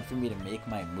is time for me to make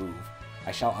my move.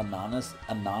 I shall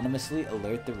anonymously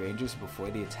alert the Rangers before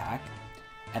the attack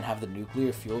and have the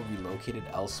nuclear fuel relocated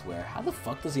elsewhere. How the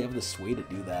fuck does he have the sway to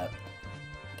do that?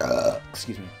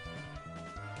 Excuse me.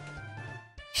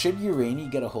 Should Uranium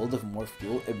get a hold of more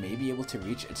fuel, it may be able to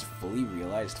reach its fully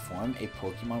realized form, a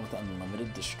Pokemon with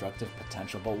unlimited destructive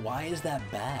potential. But why is that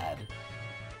bad?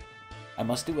 I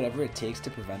must do whatever it takes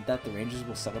to prevent that. The Rangers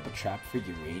will set up a trap for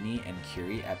Uranium and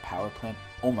Curie at Power Plant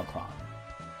Omicron.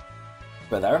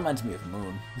 Bro, that reminds me of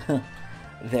Moon.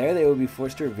 There, they will be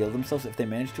forced to reveal themselves. If they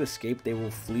manage to escape, they will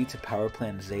flee to Power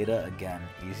Plant Zeta again.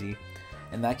 Easy.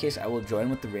 In that case, I will join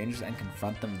with the Rangers and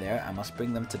confront them there. I must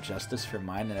bring them to justice for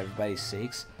mine and everybody's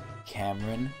sakes.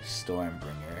 Cameron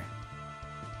Stormbringer.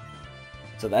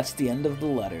 So that's the end of the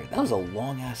letter. That was a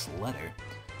long-ass letter.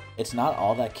 It's not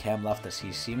all that Cam left us.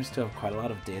 He seems to have quite a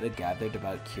lot of data gathered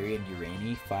about Curie and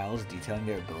Uranium, files detailing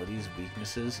their abilities,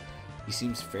 weaknesses. He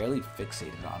seems fairly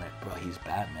fixated on it. Bro, he's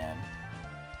Batman.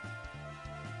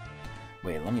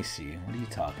 Wait, let me see. What are you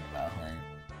talking about, Hunt?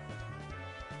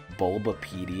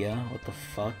 Bulbapedia? What the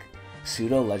fuck?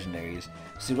 Pseudo-legendaries.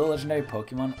 Pseudo-legendary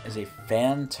Pokemon is a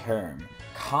fan term.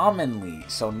 Commonly.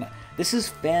 So, this is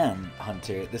fan,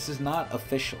 Hunter. This is not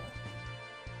official.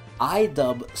 I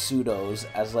dub pseudos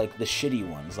as, like, the shitty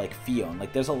ones, like Fion.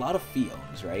 Like, there's a lot of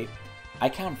Fions, right? I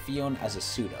count Fion as a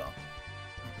pseudo.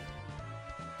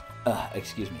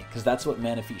 Excuse me. Because that's what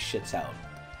Manaphy shits out.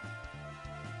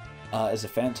 Is a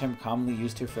fan term commonly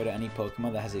used to refer to any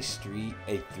Pokemon that has a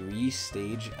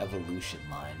three-stage evolution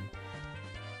line.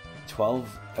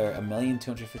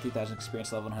 1,250,000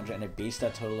 experience level 100 and a base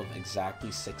stat total of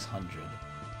exactly 600.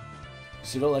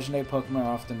 Pseudo-legendary Pokemon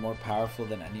are often more powerful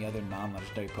than any other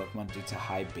non-legendary Pokemon due to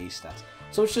high base stats.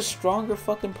 So it's just stronger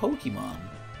fucking Pokemon.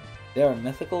 They are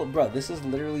mythical. Bruh, this is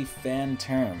literally fan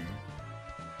term.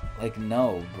 Like,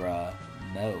 no, bruh.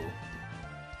 No.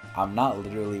 I'm not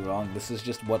literally wrong. This is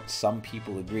just what some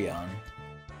people agree on.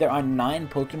 There are 9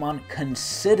 Pokemon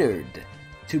considered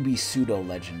to be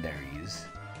pseudo-legendaries.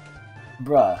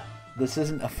 Bruh, this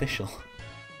isn't official.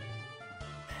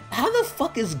 How the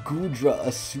fuck is Goodra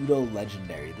a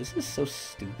pseudo-legendary? This is so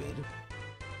stupid.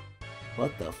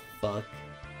 What the fuck?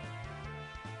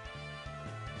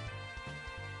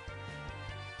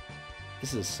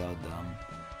 This is so dumb.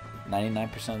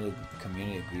 99% of the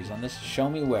community agrees on this? Show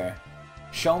me where.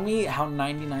 Show me how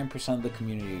 99% of the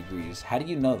community agrees. How do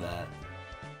you know that?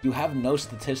 You have no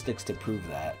statistics to prove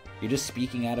that. You're just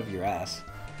speaking out of your ass.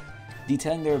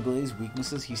 Detailing their abilities,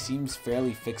 weaknesses, he seems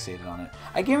fairly fixated on it.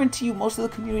 I guarantee you most of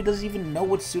the community doesn't even know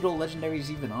what pseudo-legendaries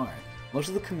even are. Most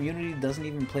of the community doesn't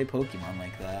even play Pokemon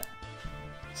like that.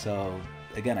 So,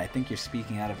 again, I think you're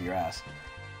speaking out of your ass.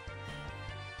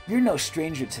 You're no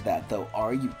stranger to that, though,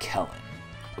 are you, Kellen?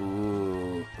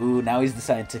 Ooh, now he's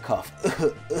deciding to cough.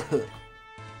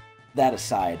 That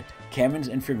aside, Cameron's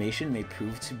information may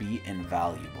prove to be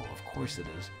invaluable. Of course it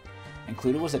is.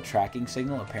 Included was a tracking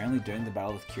signal. Apparently during the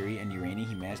battle with Curie and Uranium,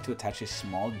 he managed to attach a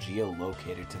small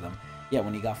geolocator to them. Yeah,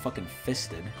 when he got fucking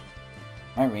fisted.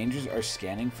 My rangers are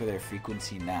scanning for their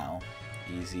frequency now.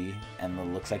 Easy. And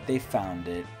it looks like they found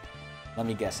it. Let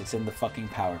me guess, it's in the fucking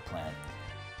power plant.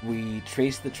 We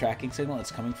traced the tracking signal. It's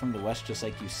coming from the west, just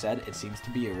like you said. It seems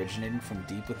to be originating from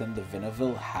deep within the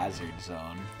Vinaville hazard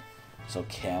zone. So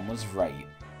Cam was right.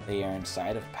 They are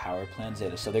inside of Power Plant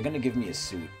Zeta. So they're going to give me a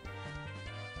suit.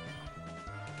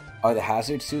 Are the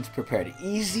hazard suits prepared?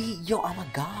 Easy. Yo, I'm a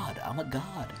god. I'm a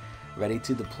god. Ready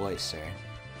to deploy, sir.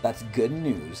 That's good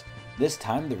news. This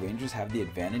time the Rangers have the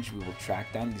advantage. We will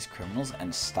track down these criminals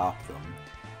and stop them.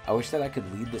 I wish that I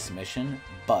could lead this mission,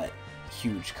 but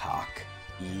huge cock.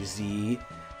 Easy.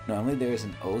 Normally there is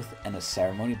an oath and a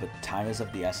ceremony, but time is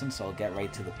of the essence, so I'll get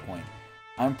right to the point.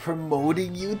 I'm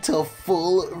promoting you to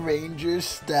full Ranger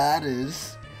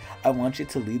status. I want you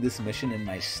to lead this mission in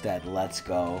my stead. Let's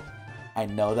go. I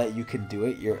know that you can do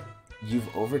it.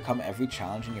 You've overcome every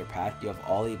challenge in your path. You have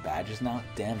all 8 badges now.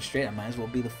 Damn straight, I might as well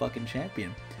be the fucking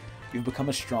champion. You've become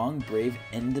a strong, brave,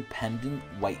 independent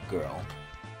white girl.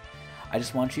 I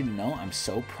just want you to know I'm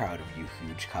so proud of you,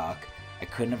 huge cock. I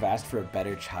couldn't have asked for a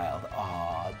better child.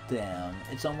 Aw, damn.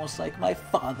 It's almost like my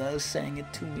father is saying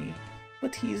it to me,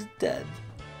 but he's dead.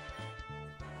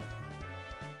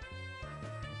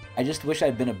 I just wish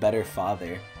I'd been a better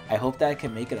father. I hope that I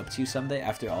can make it up to you someday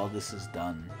after all this is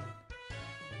done.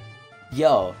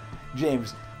 Yo,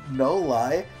 James, No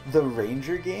lie, the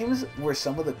Ranger games were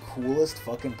some of the coolest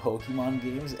fucking Pokemon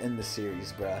games in the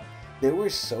series, bruh. They were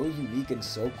so unique and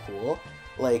so cool.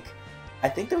 Like, I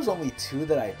think there was only 2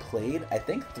 that I played. I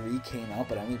think 3 came out,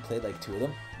 but I only played like 2 of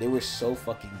them. They were so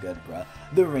fucking good, bruh.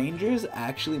 The Rangers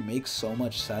actually make so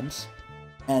much sense.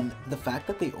 And the fact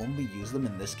that they only use them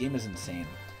in this game is insane.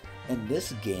 In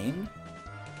this game,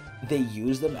 they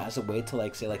use them as a way to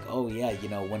like say like, oh yeah, you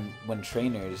know, when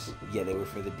trainers, yeah, they were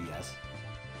for the DS.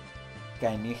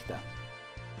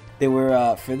 They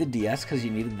were for the DS because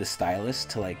you needed the stylus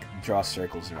to like draw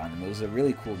circles around them. It was a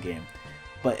really cool game.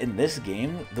 But in this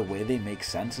game, the way they make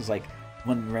sense is like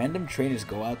when random trainers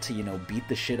go out to, you know, beat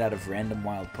the shit out of random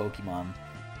wild Pokemon,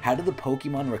 how do the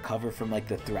Pokemon recover from like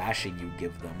the thrashing you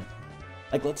give them?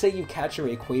 Like, let's say you catch a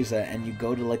Rayquaza and you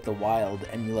go to like the wild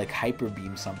and you like hyper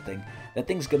beam something. That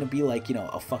thing's gonna be like, you know,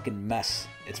 a fucking mess.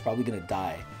 It's probably gonna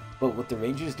die. But what the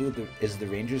Rangers do is the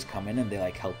Rangers come in and they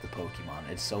like help the Pokemon.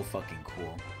 It's so fucking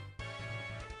cool.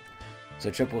 So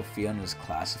check what Fiona is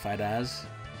classified as.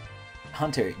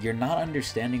 Hunter, you're not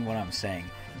understanding what I'm saying.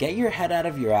 Get your head out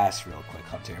of your ass real quick,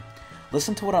 Hunter.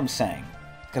 Listen to what I'm saying.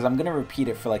 Because I'm gonna repeat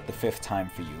it for like the 5th time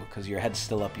for you. Because your head's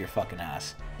still up your fucking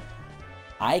ass.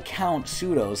 I count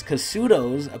pseudos because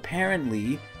pseudos,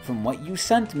 apparently, from what you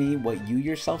sent me, what you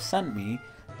yourself sent me,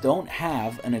 don't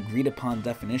have an agreed upon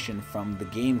definition from the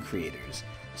game creators.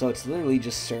 So it's literally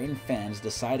just certain fans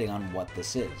deciding on what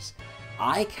this is.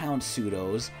 I count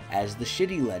pseudos as the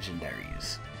shitty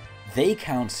legendaries. They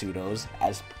count pseudos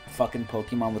as fucking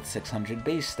Pokemon with 600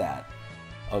 base stat.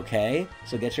 Okay?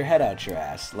 So get your head out your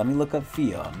ass. Let me look up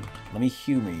Fion. Let me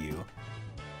humor you.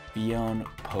 Fion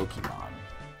Pokemon.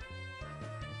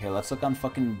 Okay, let's look on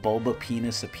fucking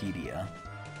Bulbapenisopedia.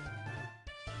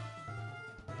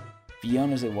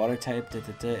 Fion is a water type,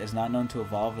 is not known to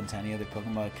evolve into any other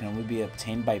Pokemon. It can only be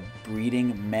obtained by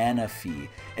breeding Manaphy.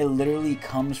 It literally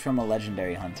comes from a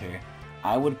legendary hunter.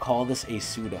 I would call this a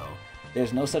pseudo.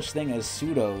 There's no such thing as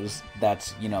pseudos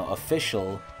that's, you know,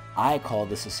 official. I call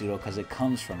this a pseudo because it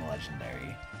comes from a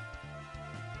legendary.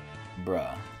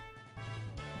 Bruh.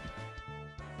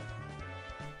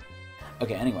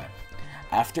 Okay, anyway.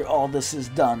 After all this is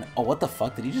done... Oh, what the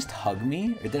fuck? Did he just hug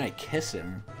me? Or did I kiss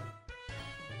him?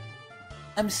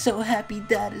 I'm so happy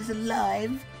Dad is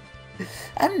alive.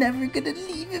 I'm never gonna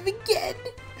leave him again.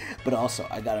 But also,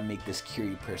 I gotta make this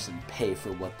Curie person pay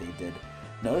for what they did.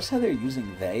 Notice how they're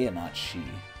using they and not she.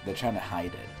 They're trying to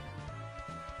hide it.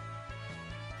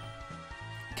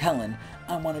 Kellen,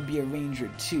 I want to be a ranger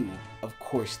too. Of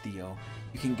course, Theo.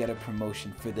 You can get a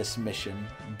promotion for this mission.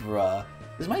 Bruh.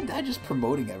 Is my dad just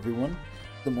promoting everyone?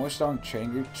 The more strong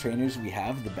trainers we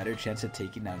have, the better chance of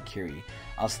taking down Curie.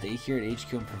 I'll stay here at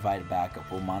HQ and provide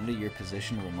backup. We'll monitor your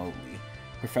position remotely.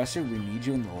 Professor, we need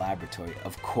you in the laboratory.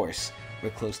 Of course. We're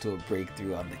close to a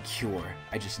breakthrough on the cure.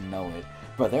 I just know it.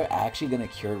 Bro, they're actually gonna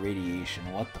cure radiation.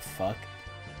 What the fuck?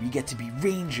 We get to be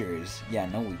rangers. Yeah,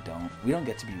 no we don't. We don't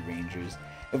get to be rangers.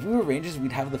 If we were rangers,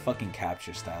 we'd have the fucking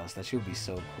capture styles. That shit would be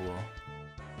so cool.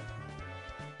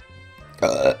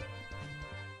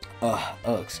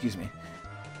 Oh, excuse me.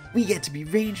 We get to be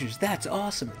rangers. That's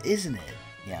awesome, isn't it?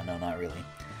 Yeah, no, not really.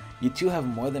 You two have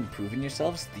more than proven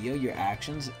yourselves. Theo, your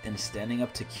actions in standing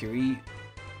up to Curie,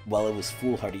 well, it was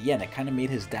foolhardy. Yeah, and it kind of made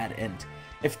his dad end.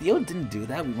 If Theo didn't do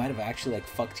that, we might have actually, like,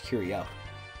 fucked Curie up.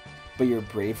 But your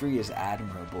bravery is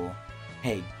admirable.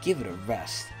 Hey, give it a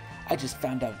rest. I just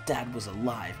found out Dad was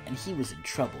alive, and he was in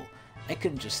trouble. I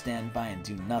couldn't just stand by and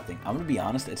do nothing. I'm gonna be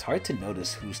honest, it's hard to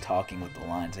notice who's talking with the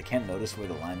lines. I can't notice where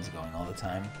the line's going all the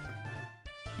time.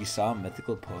 You saw a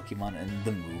mythical Pokemon in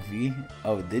the movie?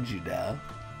 Oh, did you, Dad?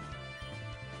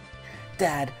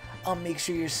 Dad, I'll make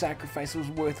sure your sacrifice was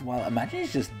worthwhile. Imagine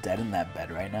he's just dead in that bed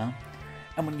right now.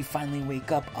 And when you finally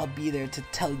wake up, I'll be there to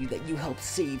tell you that you helped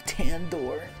save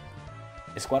Tandor.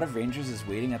 A squad of rangers is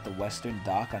waiting at the western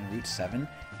dock on Route 7.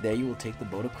 There you will take the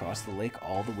boat across the lake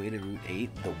all the way to Route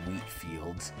 8, the wheat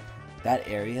fields. That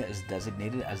area is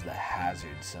designated as the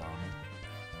hazard zone.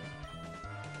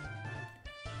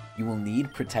 You will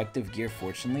need protective gear.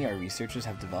 Fortunately, our researchers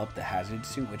have developed the hazard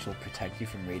suit which will protect you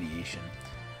from radiation.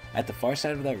 At the far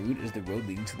side of that route is the road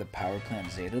leading to the power plant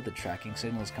Zeta. The tracking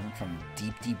signal is coming from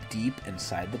deep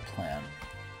inside the plant.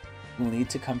 You will need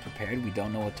to come prepared. We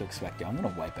don't know what to expect. Yo, I'm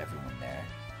gonna wipe everyone there.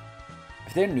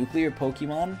 If they're nuclear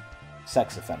Pokemon,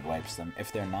 Sexafend wipes them.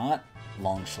 If they're not,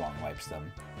 Longschlong wipes them.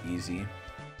 Easy.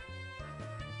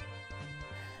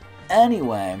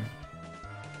 Anyway.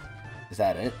 Is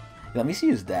that it? Let me see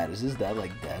his dad. Is his dad,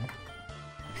 like, dead?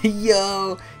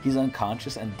 Yo! He's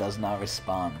unconscious and does not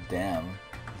respond. Damn.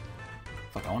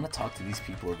 Fuck, I want to talk to these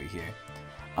people over here.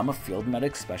 I'm a field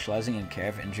medic specializing in care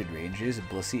of injured rangers.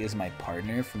 Blissey is my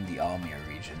partner from the Almir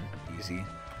region. Easy.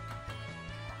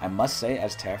 I must say,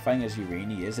 as terrifying as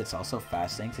Uranium is, it's also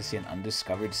fascinating to see an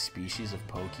undiscovered species of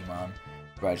Pokemon.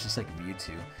 Bro, it's just like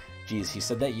Mewtwo. Jeez, he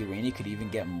said that Uranium could even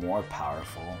get more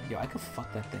powerful. Yo, I could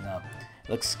fuck that thing up. It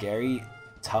looks scary,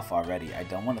 tough already. I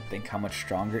don't want to think how much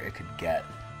stronger it could get.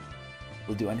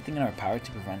 We'll do anything in our power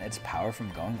to prevent its power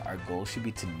from going. Our goal should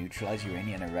be to neutralize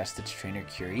Uranium and arrest its trainer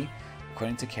Curie.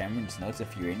 According to Cameron's notes,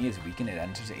 if Uranium is weakened, it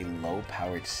enters a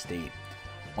low-powered state.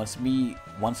 Once we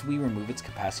remove its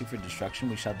capacity for destruction,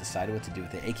 we shall decide what to do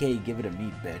with it. AKA, give it a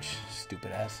meat, bitch.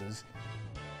 Stupid asses.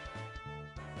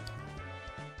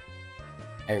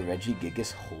 A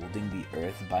Regigigas holding the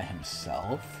earth by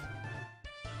himself?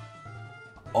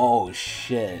 Oh,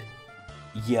 shit.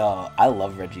 Yo, I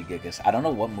love Regigigas. I don't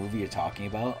know what movie you're talking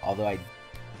about, although I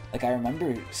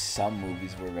remember some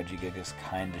movies where Regigigas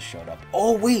kind of showed up.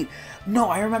 Oh, wait! No,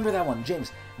 I remember that one.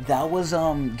 James, that was,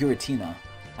 Giratina.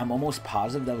 I'm almost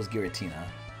positive that was Giratina.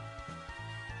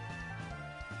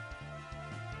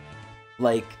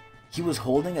 Like, he was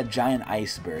holding a giant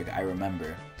iceberg, I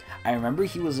remember. I remember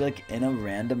he was, like, in a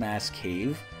random-ass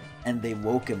cave, and they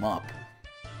woke him up.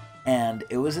 And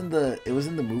it was in the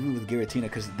movie with Giratina,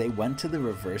 because they went to the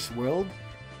reverse world,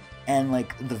 and,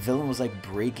 like, the villain was, like,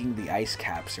 breaking the ice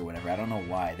caps or whatever. I don't know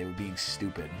why. They were being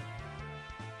stupid.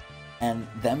 And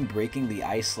them breaking the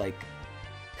ice, like,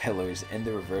 pillars in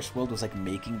the reverse world was, like,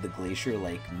 making the glacier,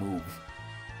 like, move.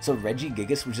 So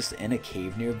Regigigas was just in a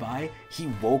cave nearby.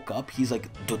 He woke up. He's like,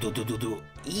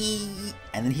 do-do-do-do-do-ee.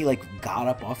 And then he, like, got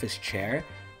up off his chair,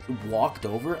 walked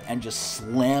over, and just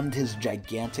slammed his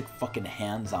gigantic fucking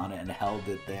hands on it and held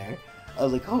it there. I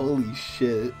was like, holy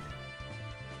shit.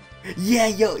 Yeah,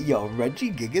 yo,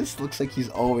 Regigigas looks like he's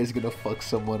always gonna fuck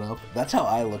someone up. That's how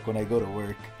I look when I go to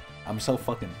work. I'm so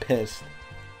fucking pissed.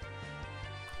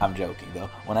 I'm joking, though.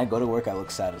 When I go to work, I look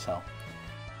sad as hell.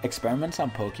 Experiments on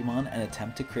Pokemon and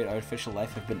attempt to create artificial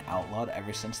life have been outlawed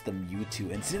ever since the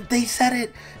Mewtwo incident. They said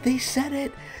it! They said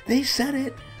it! They said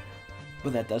it!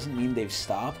 But that doesn't mean they've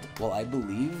stopped. Well, I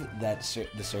believe that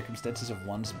the circumstances of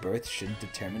one's birth shouldn't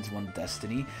determine one's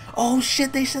destiny. Oh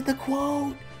shit, they said the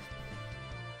quote!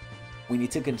 We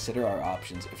need to consider our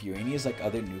options. If Uranium is like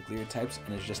other nuclear types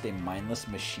and is just a mindless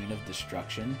machine of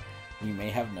destruction, we may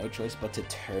have no choice but to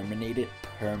terminate it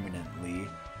permanently.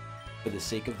 For the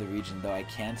sake of the region, though, I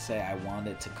can't say I want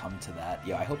it to come to that.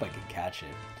 Yo, I hope I can catch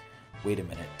it. Wait a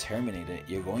minute, terminate it?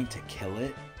 You're going to kill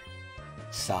it?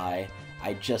 Sigh.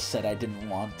 I just said I didn't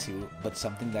want to, but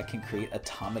something that can create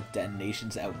atomic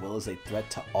detonations at will is a threat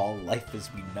to all life as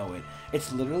we know it.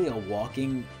 It's literally a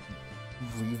walking,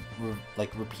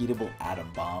 repeatable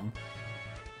atom bomb.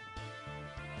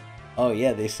 Oh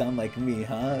yeah, they sound like me,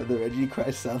 huh? The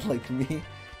Regicries sound like me.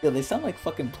 Yo, they sound like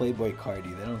fucking Playboy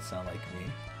Cardi. They don't sound like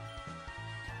me.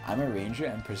 I'm a ranger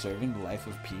and preserving the life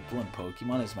of people and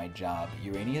Pokemon is my job.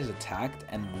 Uranium has attacked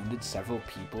and wounded several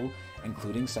people,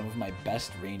 including some of my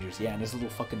best rangers. Yeah, and there's a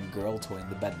little fucking girl toy in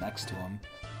the bed next to him.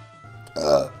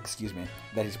 Excuse me.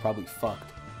 That he's probably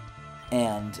fucked.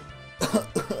 And...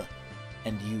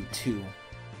 and you too.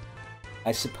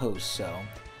 I suppose so.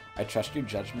 I trust your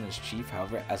judgment as chief,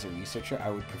 however, as a researcher,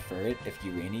 I would prefer it if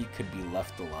Uranium could be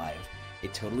left alive. A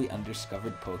totally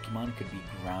undiscovered Pokemon could be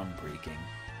groundbreaking.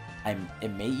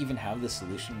 It may even have the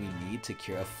solution we need to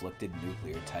cure afflicted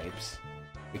nuclear types.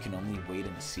 We can only wait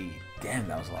and see. Damn,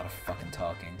 that was a lot of fucking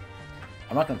talking.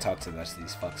 I'm not gonna talk to the rest of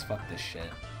these fucks. Fuck this shit.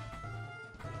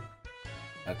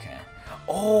 Okay.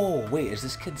 Oh, wait, is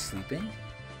this kid sleeping?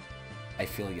 I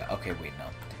feel ya. Okay, wait, no.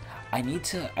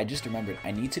 I just remembered,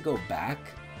 I need to go back.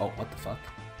 Oh, what the fuck?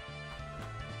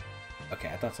 Okay,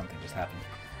 I thought something just happened.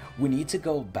 We need to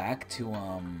go back to,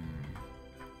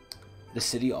 the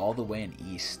city all the way in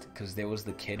east, because there was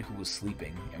the kid who was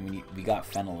sleeping, and we got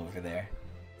Fennel over there.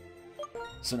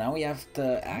 So now we have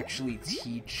to actually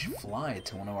teach Fly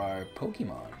to one of our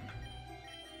Pokemon.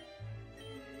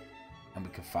 And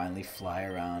we can finally fly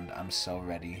around. I'm so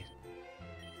ready.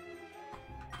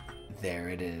 There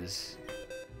it is.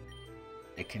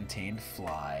 It contained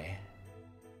Fly.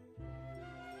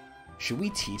 Should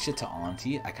we teach it to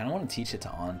Auntie? I kind of want to teach it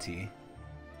to Auntie.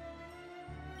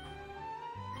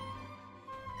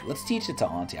 Let's teach it to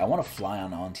Auntie. I want to fly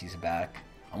on Auntie's back.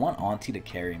 I want Auntie to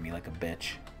carry me like a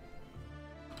bitch.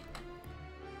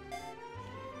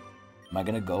 Am I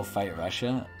gonna go fight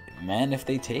Russia? Man, if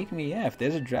they take me, yeah. If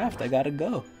there's a draft, I gotta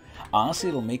go. Honestly,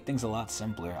 it'll make things a lot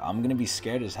simpler. I'm gonna be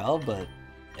scared as hell, but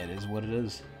it is what it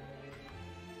is.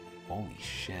 Holy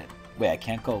shit. Wait, I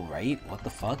can't go right? What the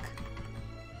fuck?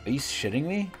 Are you shitting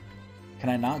me? Can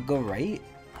I not go right?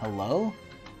 Hello?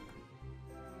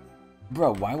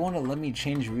 Bro, why won't it let me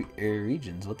change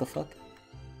regions? What the fuck?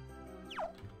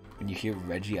 When you hear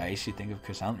Reggie Ice, you think of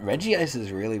Chris Allen? Reggie Ice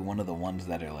is really one of the ones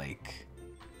that are like,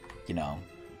 you know,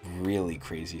 really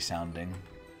crazy sounding.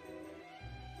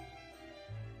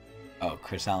 Oh,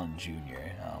 Chris Allen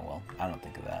Jr. Oh, well, I don't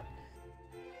think of that.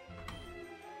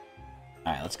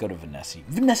 Alright, let's go to Vanessa.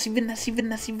 Vanessa.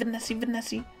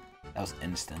 That was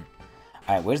instant.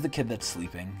 Alright, where's the kid that's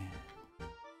sleeping?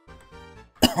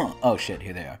 Oh shit,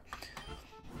 here they are.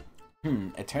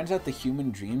 It turns out the human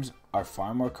dreams are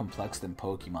far more complex than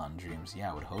Pokemon dreams.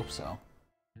 Yeah, I would hope so.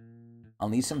 I'll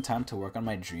need some time to work on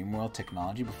my dream world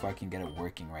technology before I can get it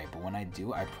working right, but when I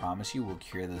do, I promise you we'll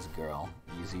cure this girl.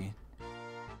 Easy.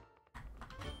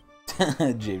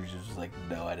 James was like,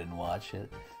 no, I didn't watch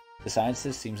it. The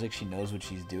scientist seems like she knows what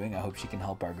she's doing. I hope she can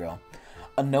help our girl.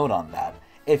 A note on that.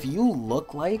 If you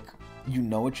look like you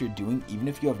know what you're doing, even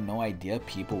if you have no idea,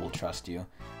 people will trust you.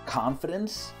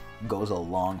 Confidence goes a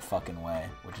long fucking way,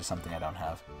 which is something I don't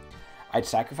have. I'd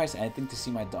sacrifice anything to see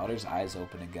my daughter's eyes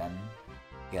open again.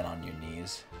 Get on your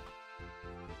knees.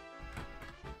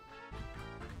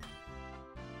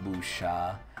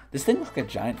 Boosha. This thing looks like a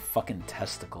giant fucking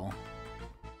testicle.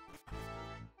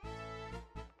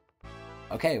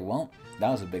 Okay, well, that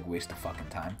was a big waste of fucking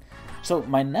time. So,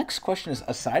 my next question is,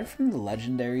 aside from the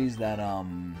legendaries that,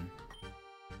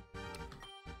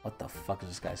 what the fuck is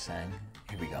this guy saying?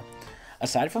 Here we go.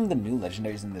 Aside from the new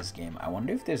legendaries in this game, I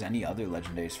wonder if there's any other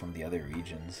legendaries from the other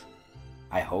regions.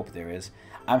 I hope there is.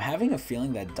 I'm having a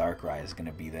feeling that Darkrai is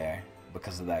gonna be there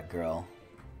because of that girl.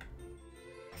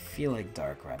 I feel like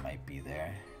Darkrai might be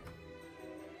there.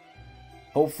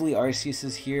 Hopefully Arceus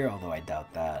is here, although I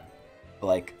doubt that. But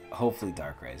like, hopefully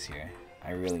Darkrai is here.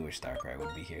 I really wish Darkrai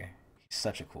would be here. He's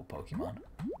such a cool Pokemon.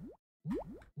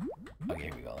 Okay,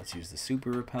 here we go. Let's use the Super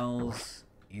Repels.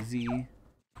 Easy.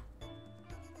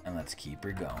 And let's keep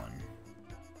her going.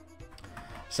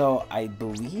 So, I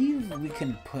believe we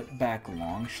can put back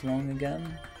Longchlong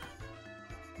again.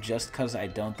 Just because I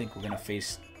don't think we're going to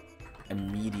face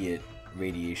immediate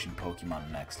radiation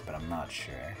Pokemon next, but I'm not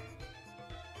sure.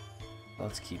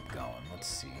 Let's keep going. Let's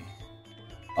see.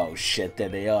 Oh shit, there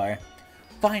they are.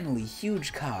 Finally,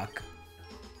 Huge Cock.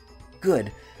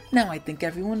 Good. Now I think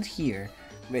everyone's here.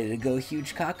 Ready to go,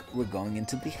 Huge Cock? We're going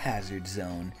into the hazard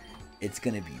zone. It's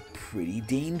gonna be pretty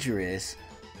dangerous.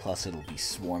 Plus it'll be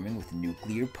swarming with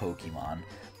nuclear Pokemon.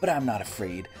 But I'm not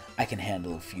afraid. I can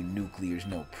handle a few nuclears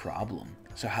no problem.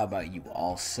 So how about you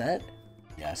all set?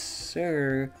 Yes,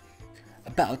 sir.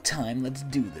 About time, let's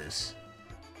do this.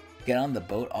 Get on the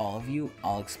boat, all of you.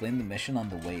 I'll explain the mission on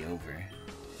the way over.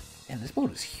 Man, this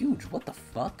boat is huge. What the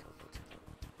fuck?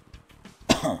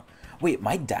 Wait,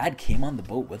 my dad came on the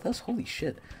boat with us? Holy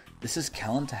shit. This is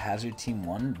Kellen to Hazard Team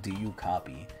 1. Do you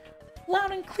copy?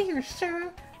 Loud and clear,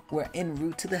 sir. We're en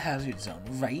route to the Hazard Zone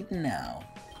right now.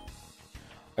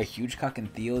 Are Huge Cock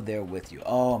and Theo there with you?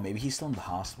 Oh, maybe he's still in the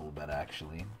hospital bed,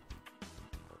 actually.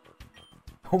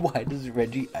 Why does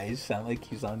Reggie Ice sound like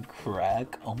he's on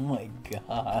crack? Oh my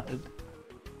god.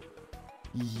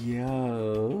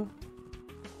 Yo.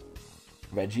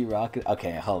 Reggie Rocket.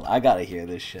 Okay, hold on. I gotta hear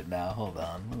this shit now. Hold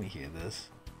on. Let me hear this.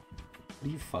 What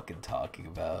are you fucking talking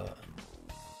about?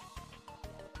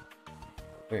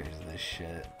 Where is this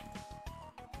shit?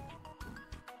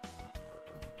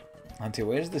 Hunter,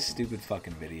 where's the stupid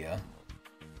fucking video?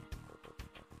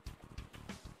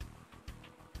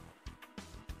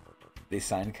 They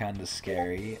sound kinda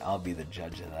scary. I'll be the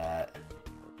judge of that.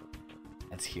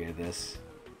 Let's hear this.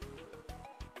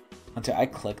 Hunter, I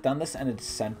clicked on this and it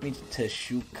sent me to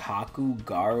Shukaku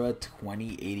Gara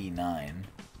 2089.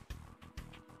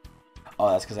 Oh,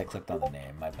 that's because I clicked on the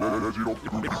name. My bad.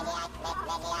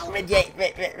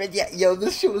 Yo,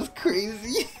 this shit was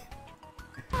crazy.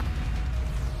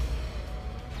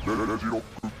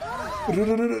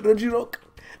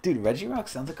 Dude, Regirock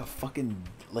sounds like a fucking,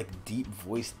 like, deep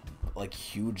voiced, like,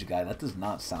 huge guy. That does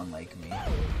not sound like me.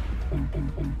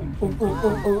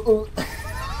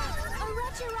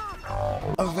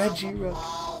 A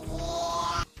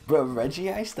Regirock. Bro,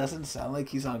 Reggie Ice doesn't sound like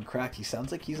he's on crack. He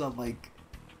sounds like he's on, like,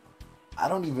 I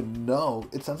don't even know.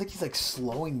 It sounds like he's, like,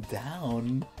 slowing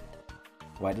down.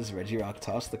 Why does Regirock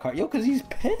toss the card? Yo, because he's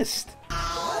pissed.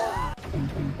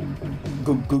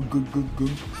 Go, go, go, go, go.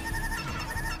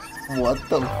 What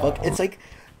the fuck? It's like,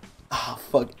 ah, oh,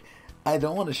 fuck. I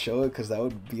don't want to show it because that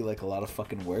would be like a lot of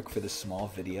fucking work for this small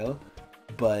video.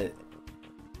 But,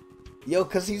 yo,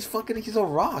 because he's a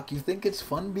rock. You think it's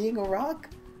fun being a rock?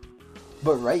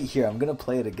 But right here, I'm going to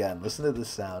play it again. Listen to this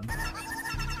sound.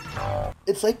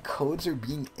 It's like codes are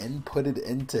being inputted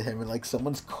into him and like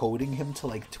someone's coding him to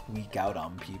like tweak out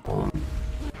on people.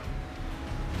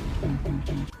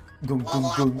 Gung, gung,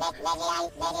 gung.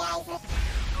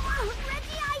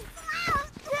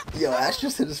 Yo, Ash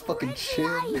just hit his fucking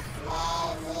chin.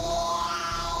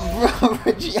 Bro,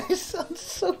 Reggie, I sound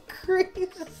so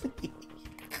crazy.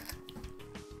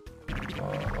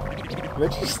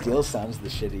 Reggie still sounds the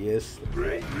shittiest.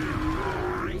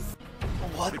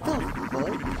 What the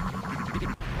fuck?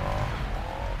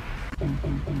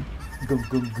 Gum,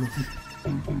 gum, gum.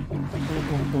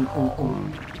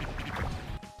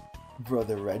 Bro,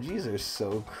 the Reggies are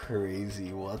so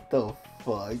crazy. What the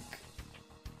fuck?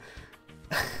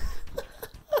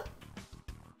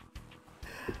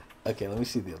 Okay, let me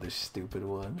see the other stupid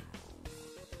one.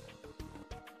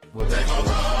 What's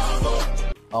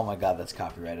that? Oh my god, that's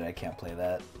copyrighted. I can't play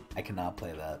that. I cannot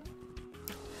play that.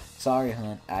 Sorry,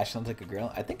 hon. Ash sounds like a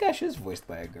girl. I think Ash is voiced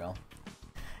by a girl.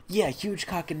 Yeah, Huge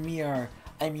Cock and me are...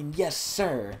 I mean, yes,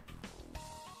 sir.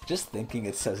 Just thinking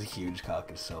it says Huge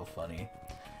Cock is so funny.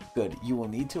 Good. You will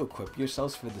need to equip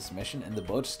yourselves for this mission. In the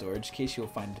boat's storage case, you'll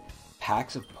find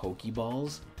packs of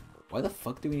Pokeballs. Why the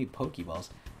fuck do we need Pokeballs?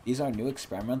 These are a new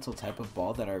experimental type of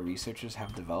ball that our researchers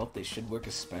have developed. They should work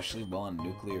especially well on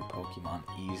nuclear Pokemon.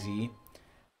 Easy.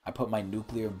 I put my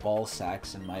nuclear ball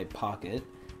sacks in my pocket.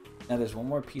 Now there's one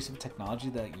more piece of technology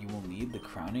that you will need. The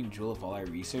crowning jewel of all our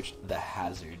research. The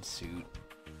hazard suit.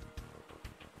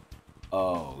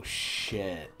 Oh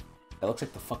shit. That looks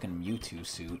like the fucking Mewtwo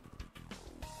suit.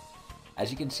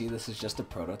 As you can see, this is just a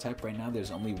prototype right now.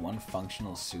 There's only one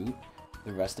functional suit.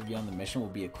 The rest of you on the mission will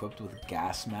be equipped with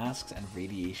gas masks and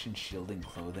radiation shielding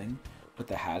clothing, but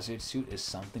the hazard suit is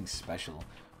something special.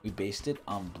 We based it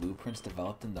on blueprints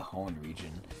developed in the Hoenn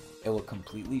region. It will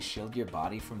completely shield your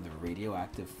body from the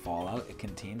radioactive fallout. It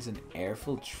contains an air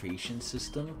filtration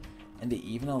system, and they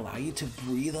even allow you to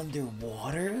breathe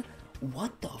underwater?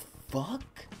 What the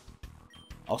fuck?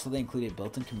 Also, they include a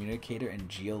built-in communicator and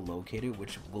geolocator,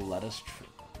 which will let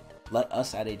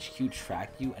us at HQ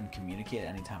track you and communicate at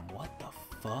any time. What the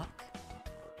fuck?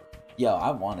 Yo,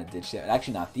 I want to ditch that.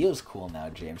 Actually, not. Theo's cool now,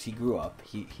 James. He grew up.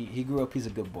 He grew up. He's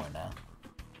a good boy now.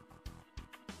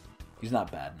 He's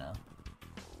not bad now.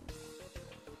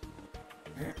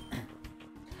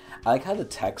 I like how the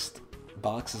text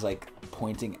box is like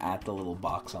pointing at the little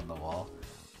box on the wall.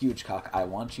 Huge Cock, I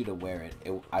want you to wear it.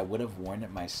 I would have worn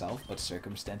it myself, but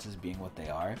circumstances being what they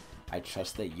are, I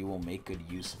trust that you will make good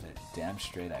use of it. Damn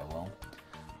straight I will.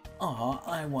 Aw,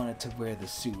 I wanted to wear the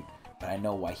suit, but I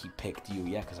know why he picked you.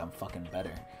 Yeah, because I'm fucking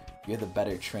better. You're the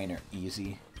better trainer,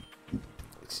 easy.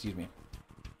 Excuse me.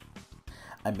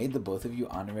 I made the both of you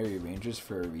honorary rangers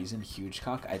for a reason, Huge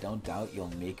Cock. I don't doubt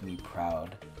you'll make me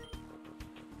proud.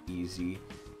 Easy.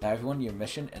 Now everyone, your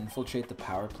mission, infiltrate the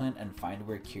power plant and find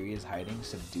where Curie is hiding,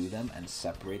 subdue them, and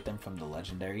separate them from the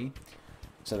legendary,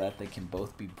 so that they can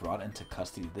both be brought into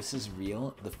custody. This is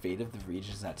real. The fate of the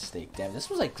region is at stake. Damn, this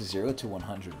was like 0 to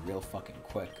 100 real fucking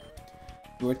quick.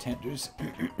 Your tenders...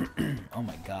 Oh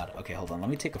my god. Okay, hold on. Let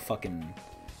me take a fucking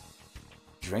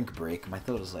drink break. My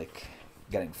throat is like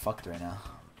getting fucked right now.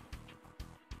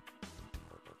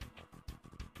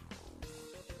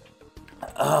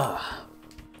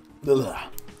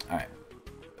 Alright.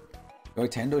 Your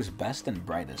Tando's best and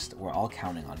brightest. We're all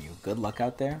counting on you. Good luck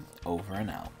out there. Over and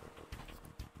out.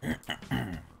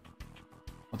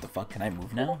 What the fuck? Can I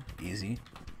move now? Easy.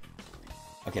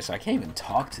 Okay, so I can't even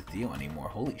talk to Theo anymore.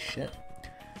 Holy shit.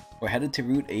 We're headed to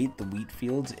Route 8, the wheat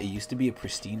fields. It used to be a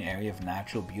pristine area of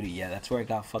natural beauty. Yeah, that's where I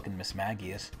got fucking Miss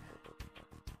Magius.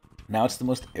 Now it's the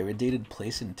most irradiated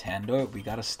place in Tandor. We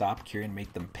gotta stop Curie and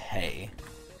make them pay.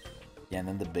 Yeah, and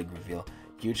then the big reveal.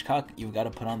 Huge Cock, you've got to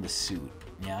put on the suit.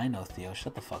 Yeah, I know, Theo.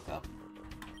 Shut the fuck up.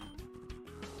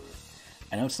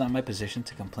 I know it's not my position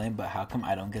to complain, but how come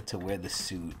I don't get to wear the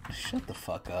suit? Shut the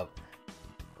fuck up.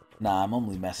 Nah, I'm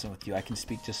only messing with you. I can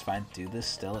speak just fine to do this.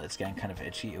 Still, it's getting kind of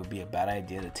itchy. It would be a bad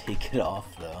idea to take it off,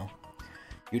 though.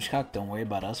 Huge Cock, don't worry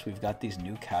about us. We've got these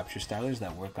new capture stylers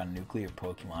that work on nuclear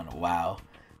Pokemon. Wow.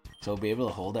 So we'll be able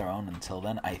to hold our own until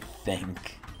then, I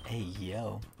think. Hey,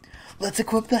 yo. Let's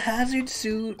equip the hazard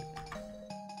suit!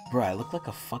 Bro, I look like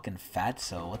a fucking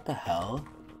fatso. What the hell?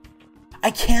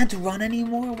 I can't run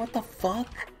anymore? What the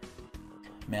fuck?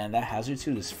 Man, that hazard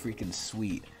suit is freaking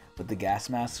sweet. But the gas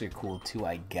masks are cool too,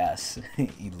 I guess.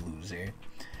 You loser.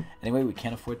 Anyway, we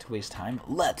can't afford to waste time.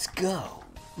 Let's go!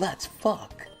 Let's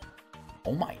fuck!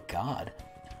 Oh my god.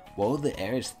 Whoa, the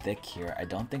air is thick here. I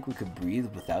don't think we could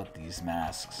breathe without these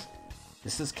masks.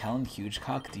 This is Kellen Huge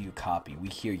Cock. Do you copy? We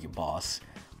hear you, boss.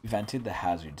 We've entered the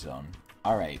hazard zone.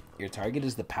 Alright, your target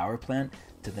is the power plant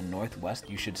to the northwest.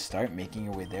 You should start making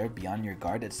your way there. Be on your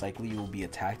guard. It's likely you will be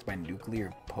attacked by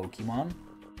nuclear Pokemon.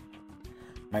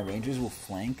 My rangers will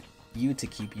flank you to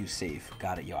keep you safe.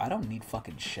 Got it. Yo, I don't need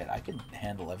fucking shit. I can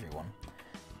handle everyone.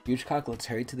 Huge cock, let's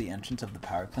hurry to the entrance of the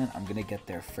power plant. I'm gonna get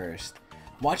there first.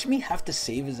 Watch me have to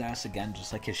save his ass again,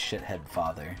 just like his shithead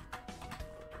father.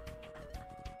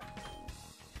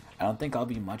 I don't think I'll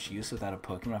be much use without a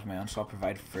Pokemon of my own, so I'll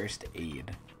provide first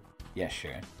aid. Yeah,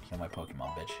 sure. Kill my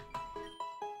Pokemon, bitch.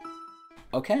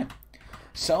 Okay.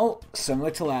 So,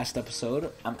 similar to last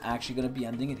episode, I'm actually going to be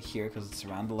ending it here because it's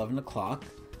around 11 o'clock.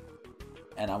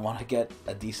 And I want to get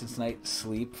a decent night's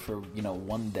sleep for, you know,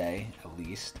 one day at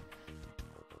least.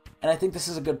 And I think this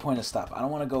is a good point to stop. I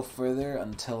don't want to go further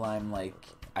until I'm like,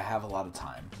 I have a lot of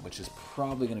time, which is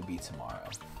probably going to be tomorrow.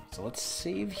 So let's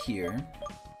save here.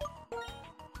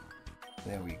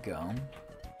 There we go.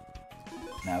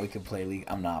 Now we can play League.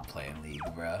 I'm not playing League,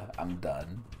 bruh. I'm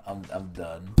done. I'm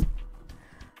done.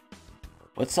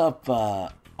 What's up, oh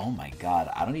my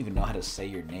god, I don't even know how to say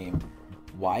your name.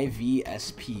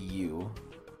 YVSPU.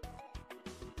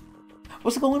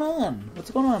 What's going on? What's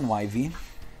going on, YV?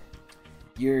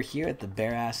 You're here at the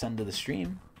bare ass end of the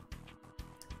stream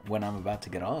when I'm about to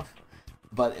get off.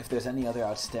 But if there's any other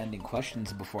outstanding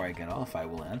questions before I get off, I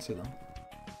will answer them.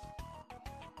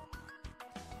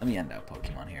 Let me end out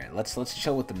Pokemon here. Let's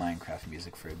chill with the Minecraft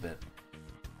music for a bit.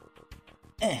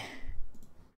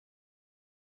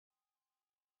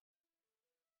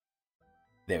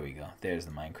 There we go. There's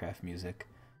the Minecraft music.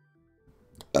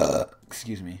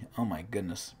 Excuse me. Oh my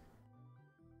goodness.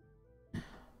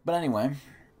 But anyway,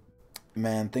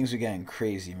 man, things are getting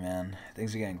crazy, man.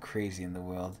 Things are getting crazy in the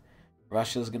world.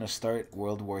 Russia's gonna start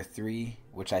World War III,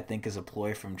 which I think is a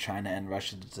ploy from China and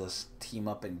Russia to just team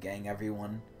up and gang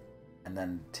everyone and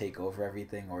then take over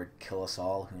everything or kill us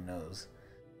all, who knows.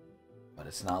 But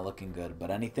it's not looking good. But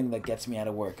anything that gets me out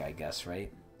of work, I guess,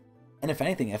 right? And if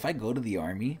anything, if I go to the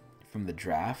army from the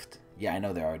draft, yeah, I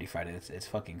know they're already fighting. It's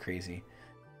fucking crazy.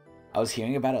 I was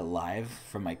hearing about it live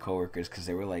from my coworkers because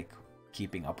they were like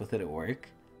keeping up with it at work,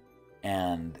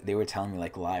 and they were telling me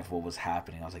like live what was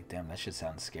happening. I was like, damn, that shit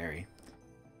sounds scary.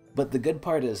 But the good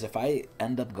part is, if I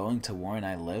end up going to war and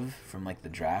I live from like the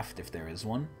draft, if there is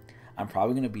one, I'm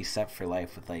probably gonna be set for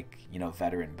life with like, you know,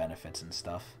 veteran benefits and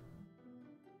stuff.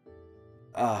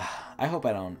 I hope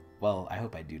I don't. Well, I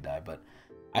hope I do die, but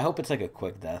I hope it's like a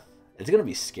quick death. It's gonna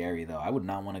be scary though. I would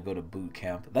not want to go to boot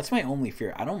camp. That's my only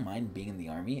fear. I don't mind being in the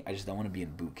army. I just don't want to be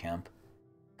in boot camp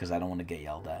because I don't want to get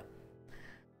yelled at.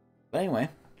 But anyway,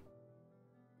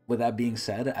 with that being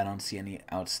said, I don't see any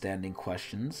outstanding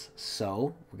questions,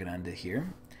 so we're gonna end it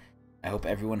here. I hope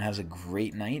everyone has a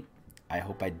great night. I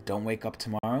hope I don't wake up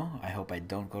tomorrow. I hope I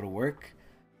don't go to work,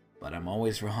 but I'm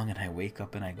always wrong and I wake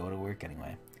up and I go to work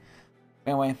anyway.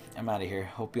 Anyway, I'm out of here.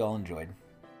 Hope you all enjoyed.